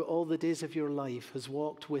one who all the days of your life has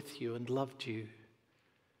walked with you and loved you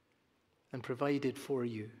and provided for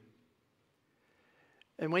you.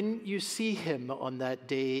 And when you see him on that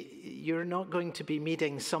day, you're not going to be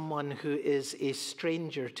meeting someone who is a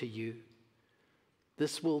stranger to you.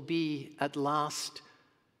 This will be, at last,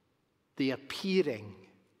 the appearing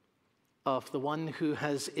of the one who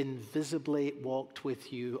has invisibly walked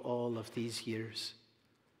with you all of these years.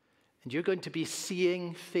 And you're going to be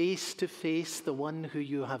seeing face to face the one who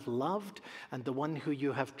you have loved and the one who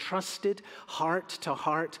you have trusted heart to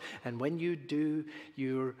heart. And when you do,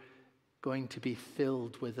 you're going to be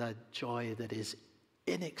filled with a joy that is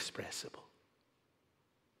inexpressible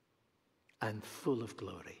and full of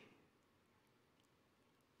glory.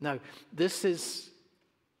 Now, this is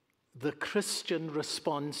the Christian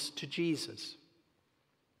response to Jesus.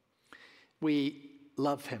 We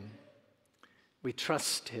love him, we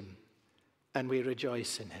trust him, and we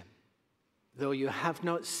rejoice in him. Though you have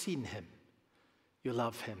not seen him, you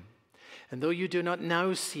love him. And though you do not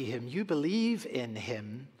now see him, you believe in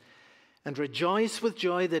him and rejoice with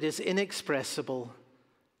joy that is inexpressible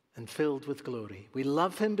and filled with glory. We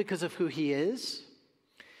love him because of who he is.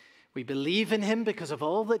 We believe in him because of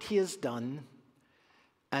all that he has done,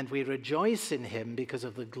 and we rejoice in him because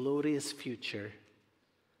of the glorious future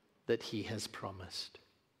that he has promised.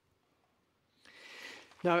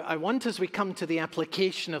 Now, I want, as we come to the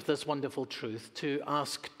application of this wonderful truth, to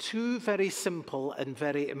ask two very simple and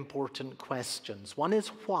very important questions. One is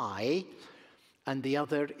why, and the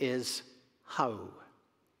other is how.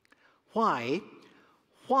 Why?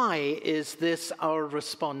 Why is this our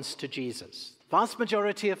response to Jesus? The vast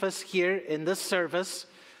majority of us here in this service,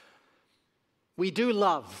 we do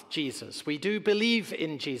love Jesus. We do believe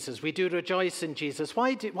in Jesus. We do rejoice in Jesus.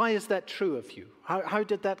 Why is that true of you? How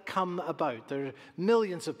did that come about? There are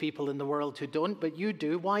millions of people in the world who don't, but you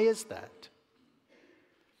do. Why is that?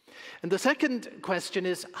 And the second question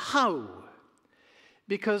is how?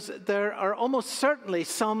 because there are almost certainly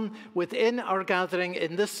some within our gathering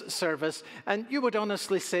in this service, and you would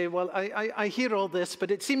honestly say, well, I hear all this,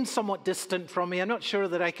 but it seems somewhat distant from me. I'm not sure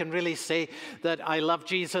that I can really say that I love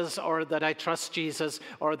Jesus or that I trust Jesus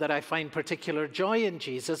or that I find particular joy in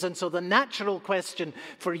Jesus. And so the natural question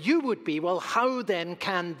for you would be, well, how then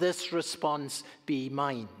can this response be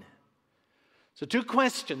mine? So two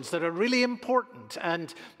questions that are really important,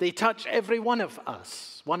 and they touch every one of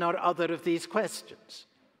us, one or other of these questions.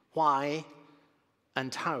 Why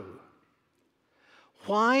and how?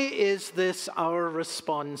 Why is this our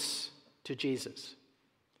response to Jesus?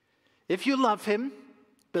 If you love him,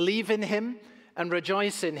 believe in him, and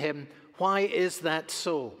rejoice in him, why is that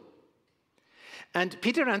so? And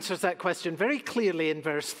Peter answers that question very clearly in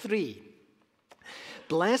verse 3.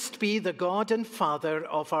 Blessed be the God and Father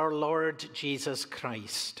of our Lord Jesus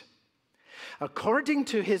Christ. According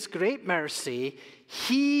to his great mercy,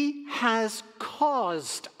 he has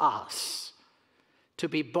caused us to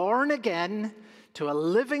be born again to a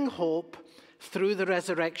living hope through the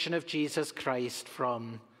resurrection of Jesus Christ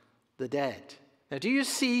from the dead. Now, do you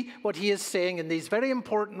see what he is saying in these very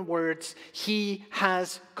important words? He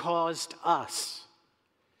has caused us.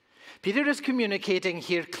 Peter is communicating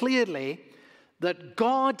here clearly that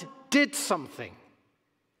God did something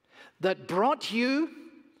that brought you,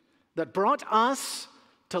 that brought us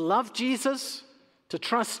to love Jesus, to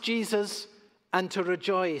trust Jesus, and to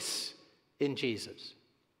rejoice in Jesus.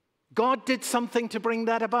 God did something to bring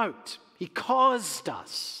that about. He caused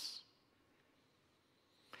us.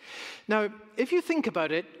 Now, if you think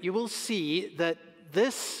about it, you will see that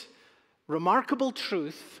this remarkable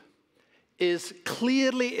truth is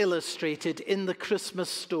clearly illustrated in the Christmas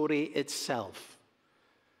story itself.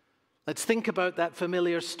 Let's think about that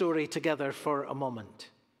familiar story together for a moment.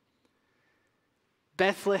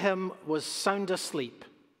 Bethlehem was sound asleep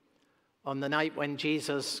on the night when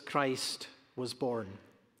Jesus Christ was born.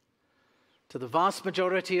 To the vast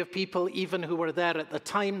majority of people, even who were there at the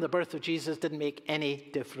time, the birth of Jesus didn't make any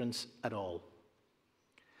difference at all.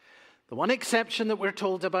 The one exception that we're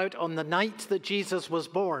told about on the night that Jesus was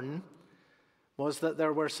born was that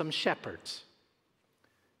there were some shepherds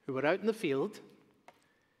who were out in the field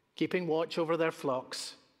keeping watch over their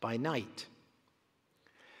flocks by night.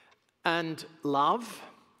 And love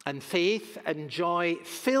and faith and joy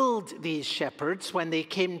filled these shepherds when they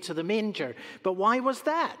came to the manger. But why was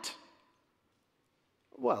that?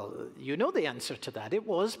 Well, you know the answer to that. It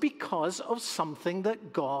was because of something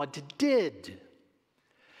that God did.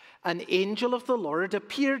 An angel of the Lord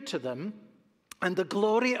appeared to them, and the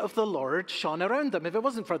glory of the Lord shone around them. If it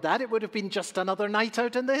wasn't for that, it would have been just another night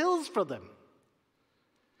out in the hills for them.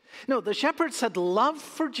 No, the shepherds had love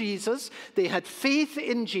for Jesus, they had faith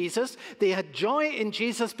in Jesus, they had joy in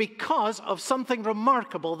Jesus because of something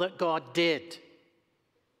remarkable that God did.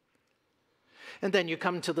 And then you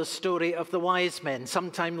come to the story of the wise men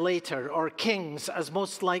sometime later, or kings, as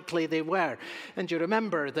most likely they were. And you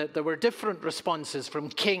remember that there were different responses from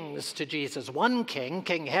kings to Jesus. One king,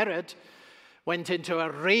 King Herod, went into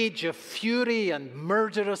a rage of fury and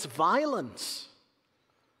murderous violence.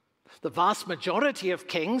 The vast majority of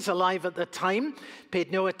kings alive at the time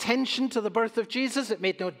paid no attention to the birth of Jesus. It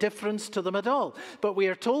made no difference to them at all. But we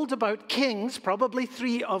are told about kings, probably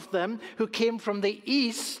 3 of them, who came from the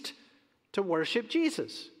east to worship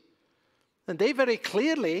Jesus. And they very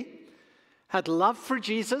clearly had love for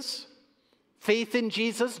Jesus, faith in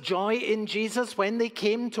Jesus, joy in Jesus when they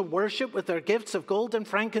came to worship with their gifts of gold and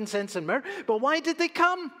frankincense and myrrh. But why did they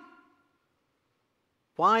come?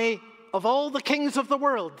 Why, of all the kings of the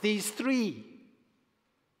world, these 3?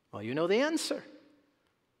 Well, you know the answer.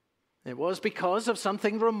 It was because of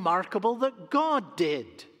something remarkable that God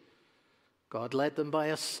did. God led them by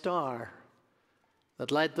a star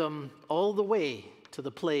that led them all the way to the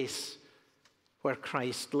place where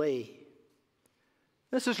Christ lay.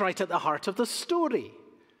 This is right at the heart of the story.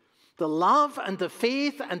 The love and the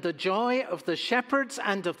faith and the joy of the shepherds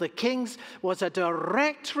and of the kings was a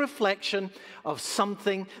direct reflection of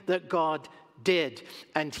something that God did.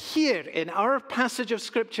 And here in our passage of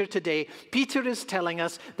Scripture today, Peter is telling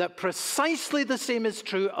us that precisely the same is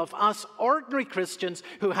true of us ordinary Christians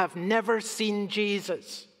who have never seen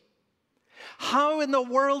Jesus. How in the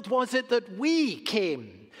world was it that we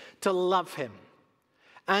came to love him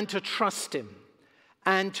and to trust him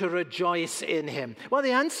and to rejoice in him? Well,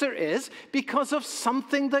 the answer is because of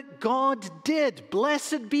something that God did.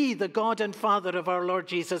 Blessed be the God and Father of our Lord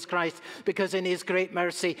Jesus Christ, because in his great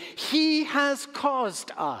mercy, he has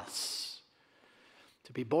caused us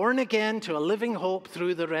to be born again to a living hope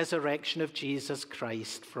through the resurrection of Jesus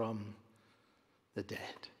Christ from the dead.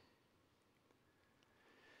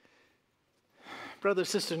 Brother,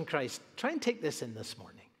 sister in Christ, try and take this in this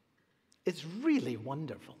morning. It's really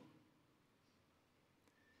wonderful.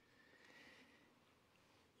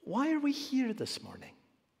 Why are we here this morning?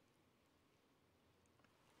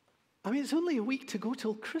 I mean, it's only a week to go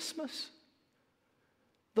till Christmas.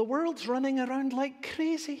 The world's running around like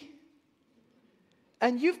crazy.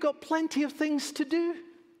 And you've got plenty of things to do.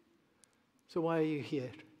 So why are you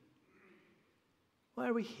here? Why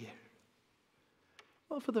are we here?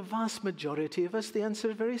 Well, for the vast majority of us, the answer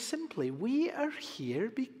is very simply. We are here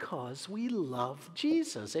because we love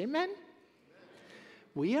Jesus. Amen?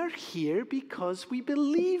 We are here because we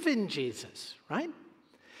believe in Jesus, right?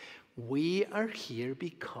 We are here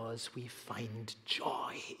because we find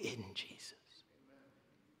joy in Jesus.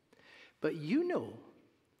 But you know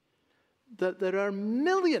that there are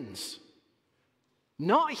millions,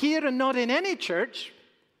 not here and not in any church,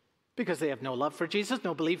 because they have no love for Jesus,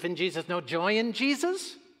 no belief in Jesus, no joy in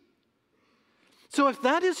Jesus. So if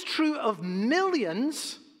that is true of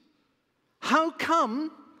millions, how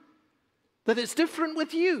come that it's different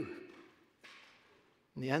with you?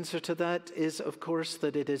 And the answer to that is, of course,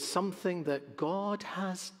 that it is something that God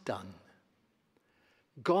has done.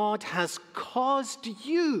 God has caused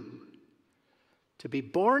you to be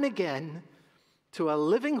born again to a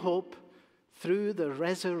living hope through the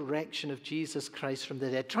resurrection of Jesus Christ from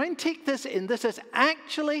the dead. Try and take this in. This has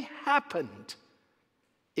actually happened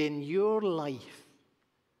in your life.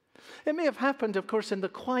 It may have happened, of course, in the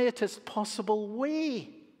quietest possible way.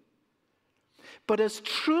 But as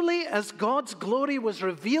truly as God's glory was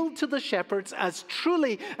revealed to the shepherds, as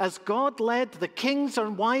truly as God led the kings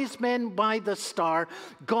and wise men by the star,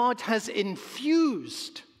 God has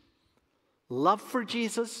infused love for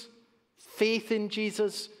Jesus, faith in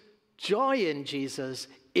Jesus, joy in Jesus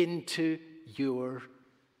into your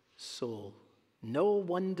soul. No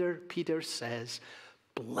wonder Peter says,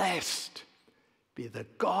 "Blessed be the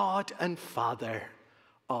God and Father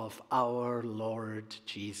of our Lord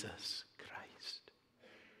Jesus Christ."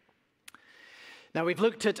 Now we've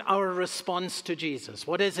looked at our response to Jesus.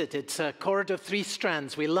 What is it? It's a cord of 3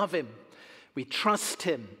 strands. We love him, we trust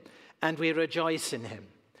him, and we rejoice in him.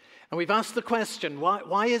 And we've asked the question,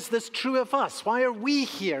 why is this true of us? Why are we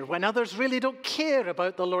here when others really don't care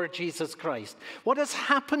about the Lord Jesus Christ? What has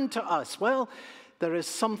happened to us? Well, there is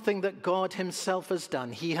something that God himself has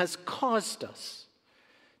done. He has caused us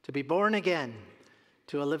to be born again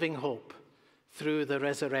to a living hope through the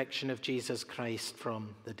resurrection of Jesus Christ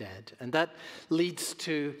from the dead. And that leads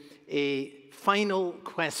to a final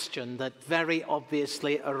question that very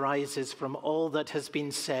obviously arises from all that has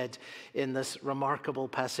been said in this remarkable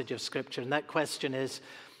passage of Scripture. And that question is,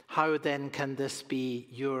 how then can this be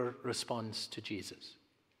your response to Jesus?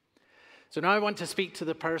 So now I want to speak to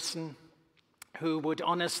the person who would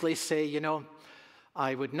honestly say, you know,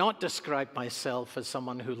 I would not describe myself as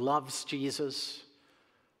someone who loves Jesus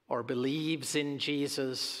or believes in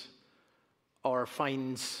Jesus or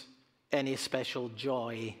finds any special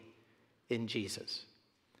joy in Jesus.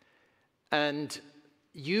 And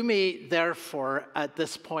you may therefore at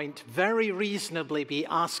this point very reasonably be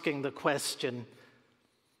asking the question,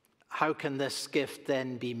 how can this gift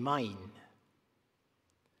then be mine?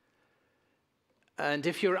 And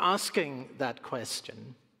if you're asking that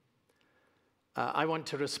question, I want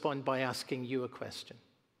to respond by asking you a question.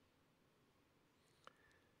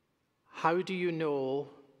 How do you know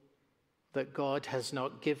that God has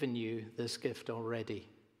not given you this gift already?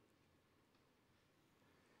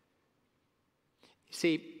 You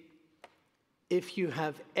see, if you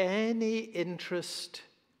have any interest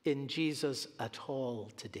in Jesus at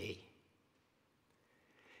all today,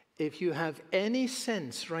 if you have any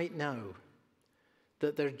sense right now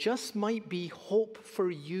that there just might be hope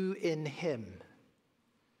for you in him,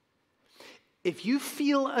 if you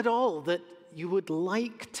feel at all that you would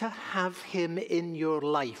like to have him in your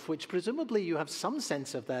life, which presumably you have some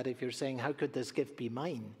sense of that if you're saying, how could this gift be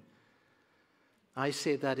mine? I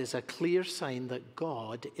say that is a clear sign that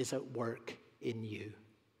God is at work in you.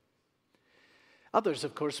 Others,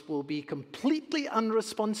 of course, will be completely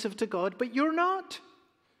unresponsive to God, but you're not.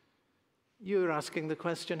 You're asking the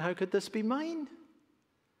question, how could this be mine?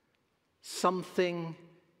 Something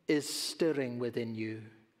is stirring within you,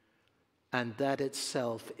 and that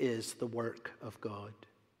itself is the work of God.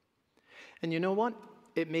 And you know what?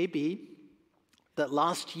 It may be that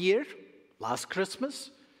last year, last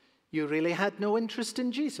Christmas, you really had no interest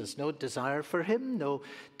in Jesus, no desire for him, no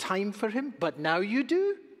time for him, but now you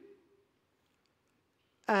do.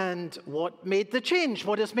 And what made the change?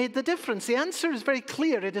 What has made the difference? The answer is very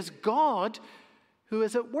clear. It is God who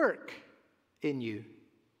is at work in you.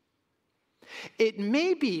 It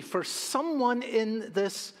may be for someone in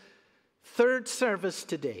this third service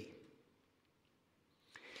today,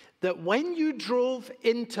 that when you drove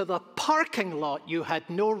into the parking lot, you had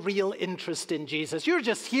no real interest in Jesus. You're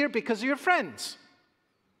just here because of your friends,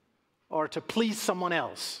 or to please someone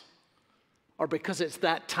else, or because it's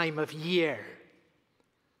that time of year.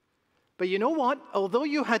 But you know what? Although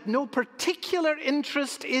you had no particular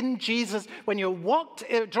interest in Jesus when you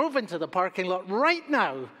drove into the parking lot, right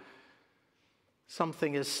now,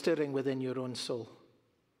 something is stirring within your own soul.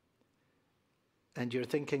 And you're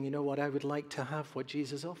thinking, you know what? I would like to have what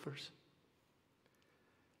Jesus offers.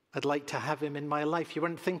 I'd like to have him in my life. You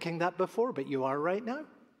weren't thinking that before, but you are right now.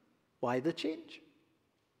 Why the change?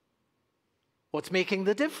 What's making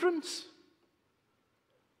the difference?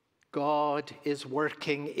 God is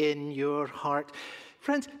working in your heart.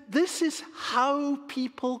 Friends, this is how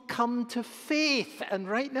people come to faith, and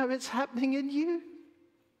right now it's happening in you.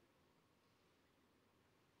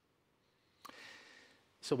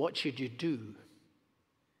 So what should you do?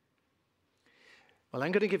 Well,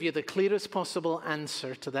 I'm going to give you the clearest possible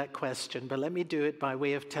answer to that question, but let me do it by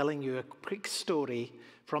way of telling you a quick story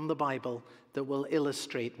from the Bible that will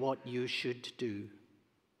illustrate what you should do.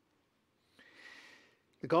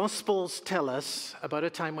 The Gospels tell us about a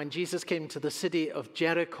time when Jesus came to the city of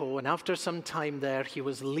Jericho, and after some time there, he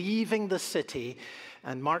was leaving the city.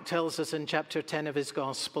 And Mark tells us in chapter 10 of his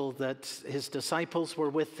Gospel that his disciples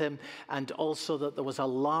were with him, and also that there was a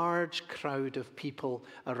large crowd of people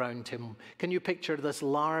around him. Can you picture this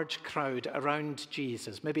large crowd around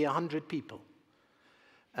Jesus? Maybe 100 people.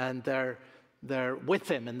 And they're with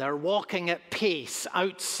him, and they're walking at pace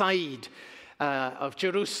outside of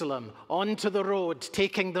Jerusalem onto the road,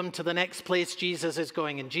 taking them to the next place Jesus is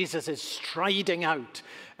going. And Jesus is striding out,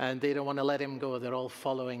 and they don't want to let him go. They're all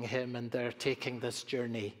following him, and they're taking this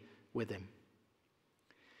journey with him.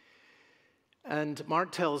 And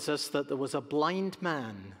Mark tells us that there was a blind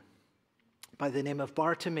man by the name of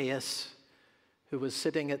Bartimaeus who was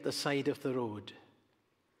sitting at the side of the road.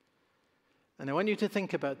 And I want you to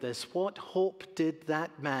think about this. What hope did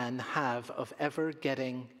that man have of ever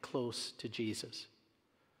getting close to Jesus?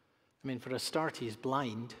 I mean, for a start, he's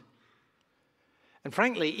blind. And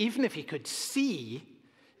frankly, even if he could see,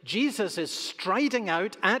 Jesus is striding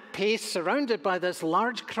out at pace, surrounded by this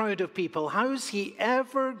large crowd of people. How's he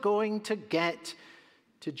ever going to get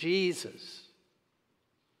to Jesus?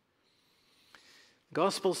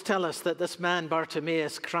 Gospels tell us that this man,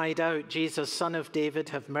 Bartimaeus, cried out, "Jesus, Son of David,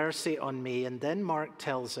 have mercy on me." And then Mark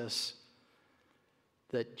tells us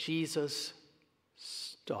that Jesus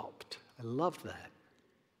stopped. I love that.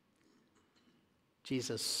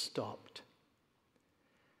 Jesus stopped.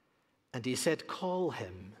 And he said, "Call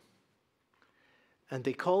him." And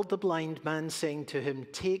they called the blind man, saying to him,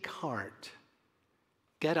 "Take heart,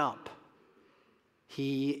 get up.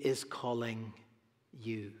 He is calling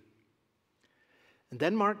you." And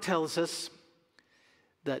then Mark tells us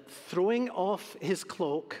that throwing off his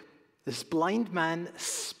cloak, this blind man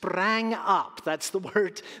sprang up. That's the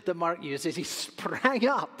word that Mark uses. He sprang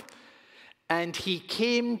up and he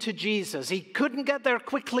came to Jesus. He couldn't get there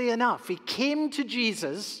quickly enough. He came to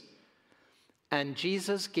Jesus, and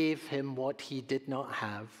Jesus gave him what he did not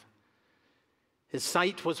have. His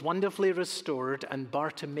sight was wonderfully restored, and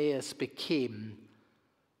Bartimaeus became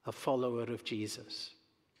a follower of Jesus.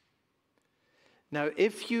 Now,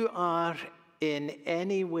 if you are in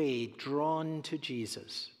any way drawn to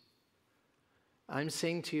Jesus, I'm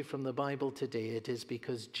saying to you from the Bible today, it is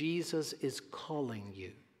because Jesus is calling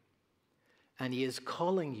you. And he is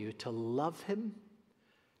calling you to love him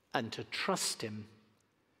and to trust him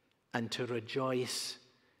and to rejoice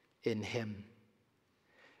in him.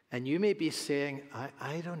 And you may be saying,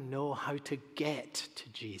 I don't know how to get to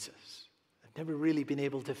Jesus. I've never really been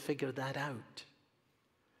able to figure that out.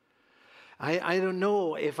 I don't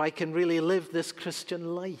know if I can really live this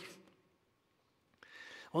Christian life.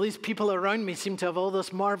 All these people around me seem to have all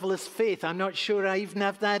this marvelous faith. I'm not sure I even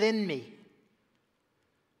have that in me.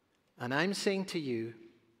 And I'm saying to you,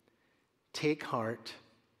 take heart,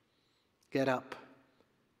 get up.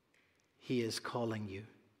 He is calling you.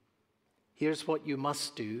 Here's what you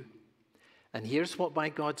must do, and here's what by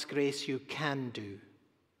God's grace you can do.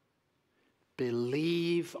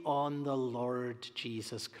 Believe on the Lord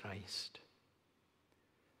Jesus Christ.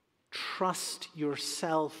 Trust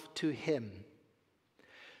yourself to him.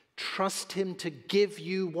 Trust him to give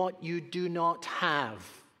you what you do not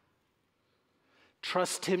have.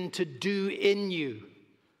 Trust him to do in you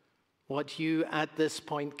what you at this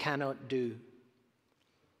point cannot do.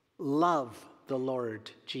 Love the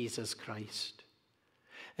Lord Jesus Christ.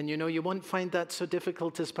 And you know, you won't find that so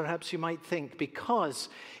difficult as perhaps you might think, because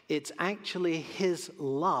it's actually his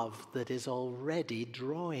love that is already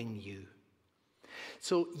drawing you.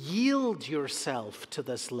 So yield yourself to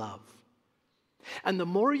this love. And the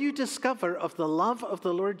more you discover of the love of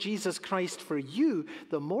the Lord Jesus Christ for you,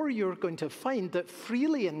 the more you're going to find that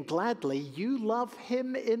freely and gladly you love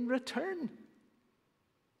him in return.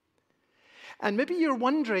 And maybe you're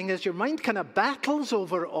wondering, as your mind kind of battles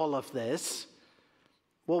over all of this,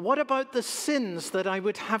 well, what about the sins that I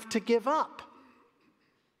would have to give up?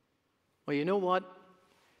 Well, you know what?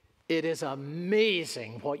 It is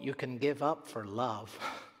amazing what you can give up for love.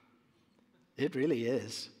 It really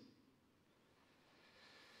is.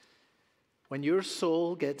 When your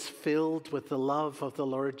soul gets filled with the love of the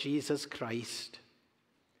Lord Jesus Christ,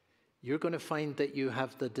 you're going to find that you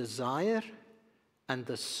have the desire and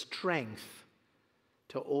the strength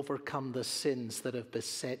to overcome the sins that have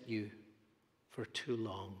beset you for too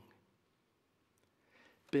long.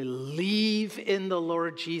 Believe in the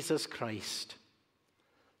Lord Jesus Christ.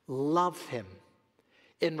 Love him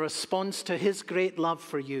in response to his great love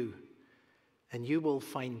for you, and you will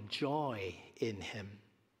find joy in him.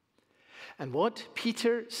 And what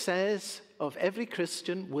Peter says of every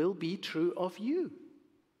Christian will be true of you.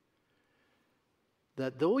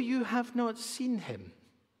 That though you have not seen him,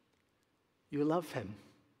 you love him.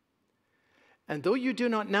 And though you do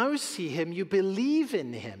not now see him, you believe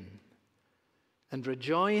in him and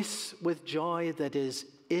rejoice with joy that is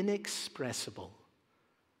inexpressible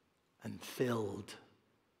and filled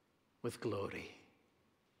with glory.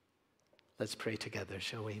 Let's pray together,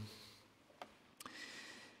 shall we?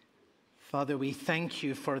 Father, we thank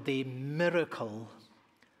you for the miracle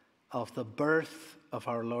of the birth of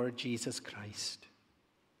our Lord Jesus Christ.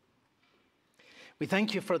 We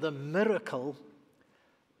thank you for the miracle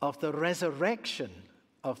of the resurrection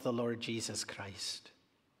of the Lord Jesus Christ.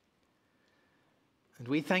 And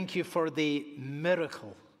we thank you for the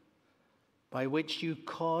miracle by which you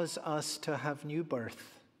cause us to have new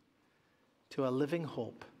birth to a living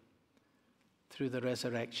hope through the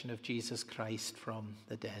resurrection of Jesus Christ from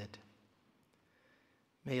the dead.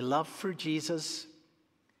 May love for Jesus,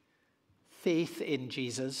 faith in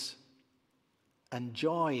Jesus, and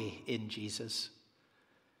joy in Jesus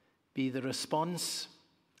be the response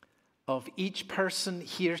of each person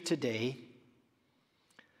here today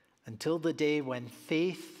until the day when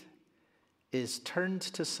faith is turned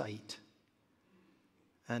to sight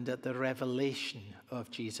and at the revelation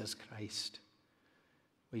of Jesus Christ.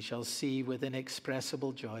 We shall see with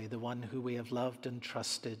inexpressible joy the one who we have loved and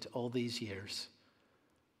trusted all these years,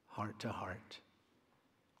 heart to heart.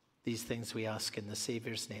 These things we ask in the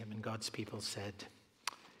Savior's name, and God's people said,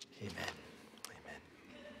 amen. Amen.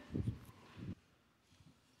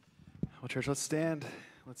 Well, church, let's stand,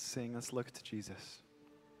 let's sing, let's look to Jesus.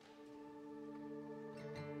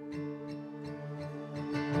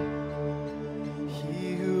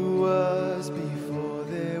 He who was before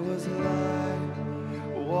there was light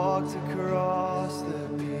walked across the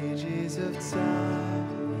pages of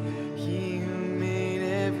time. He who made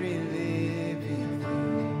every living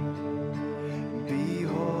thing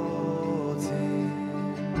beholds him.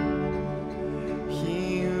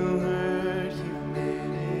 He who heard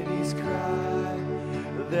humanity's cry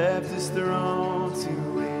left his throne to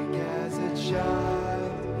wake as a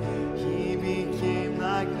child. He became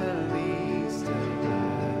like the least of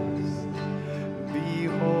us.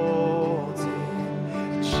 Behold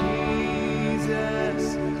him, Jesus,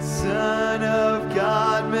 Son of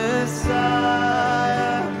God,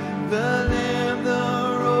 Messiah, the Lamb,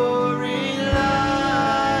 the roaring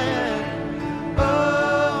Lion.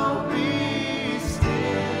 Oh, be still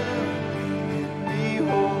and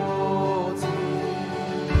behold him.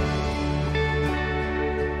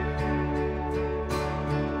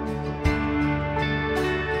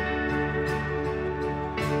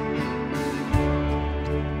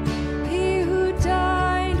 He who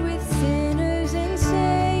died with sinners and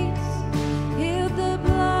saints, healed the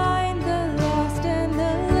blind, the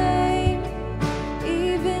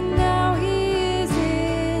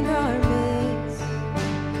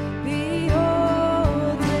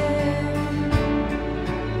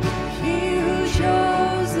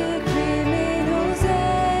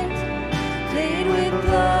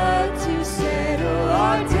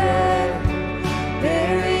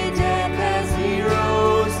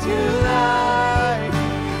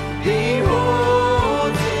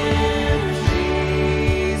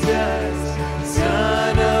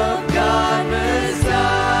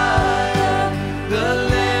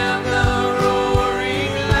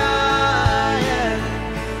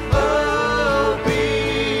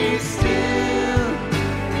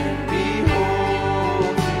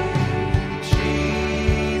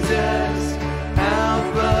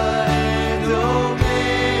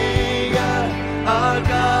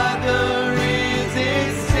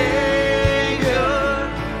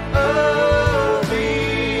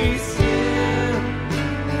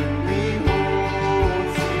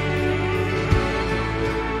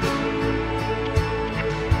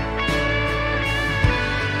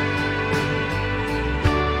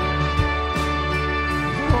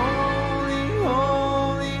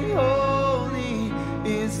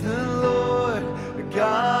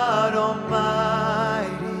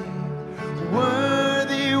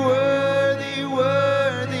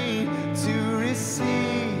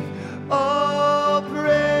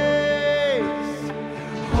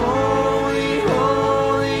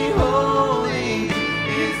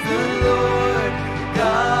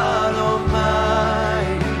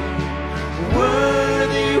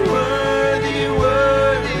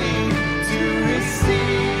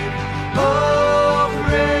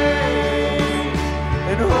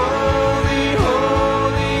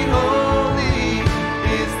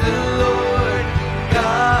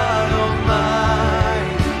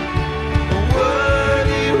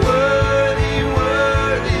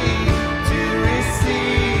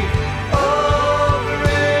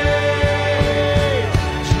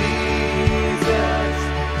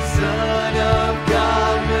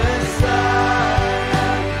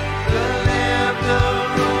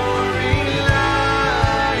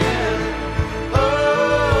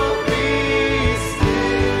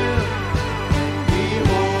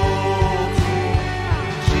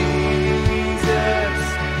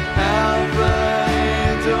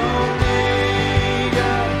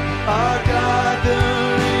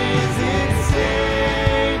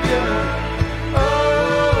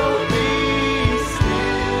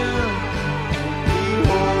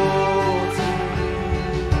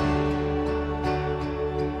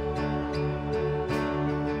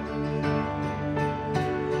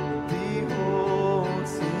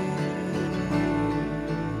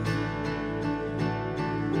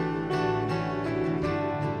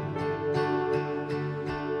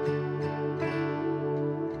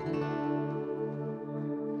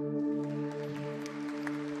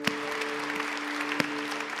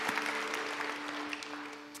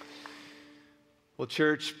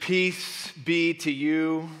church, peace be to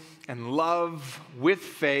you and love with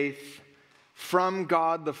faith from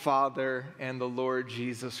God the Father and the Lord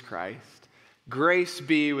Jesus Christ. Grace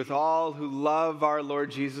be with all who love our Lord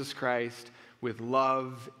Jesus Christ with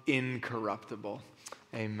love incorruptible.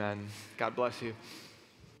 Amen. God bless you.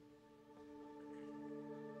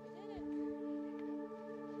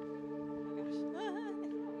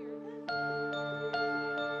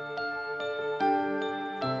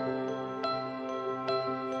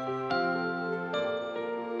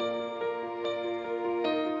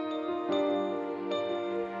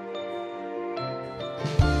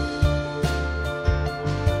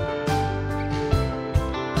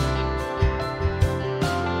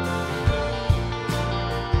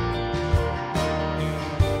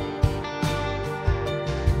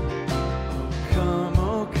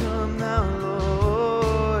 Oh come now,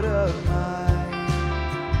 Lord of might,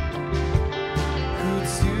 who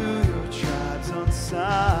to your tribes on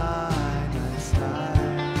Sinai's side.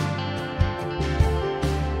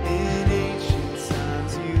 In ancient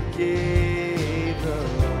times you gave the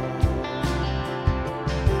law,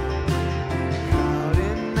 proud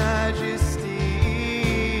in majesty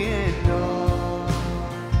and awe.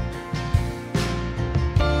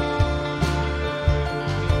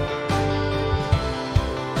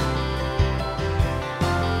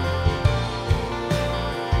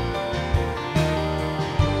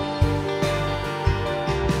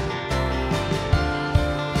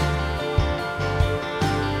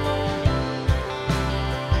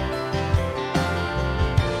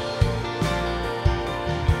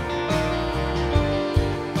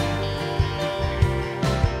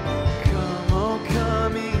 Oh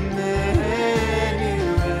come, Emmanuel,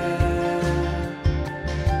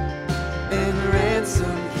 and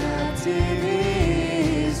ransom captive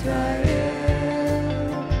Israel,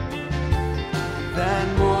 that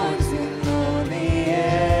mourns in lonely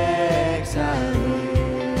exile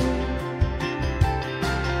here,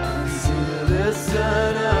 until the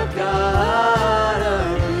Son of God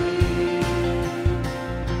appear.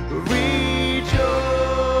 Rejoice,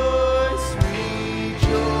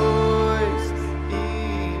 rejoice,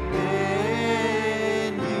 Emmanuel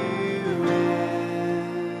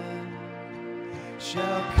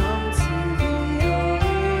shall come to thee, O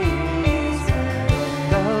Israel.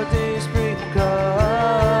 Thou days bring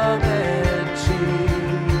calm and cheer,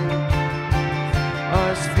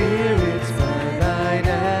 our spirit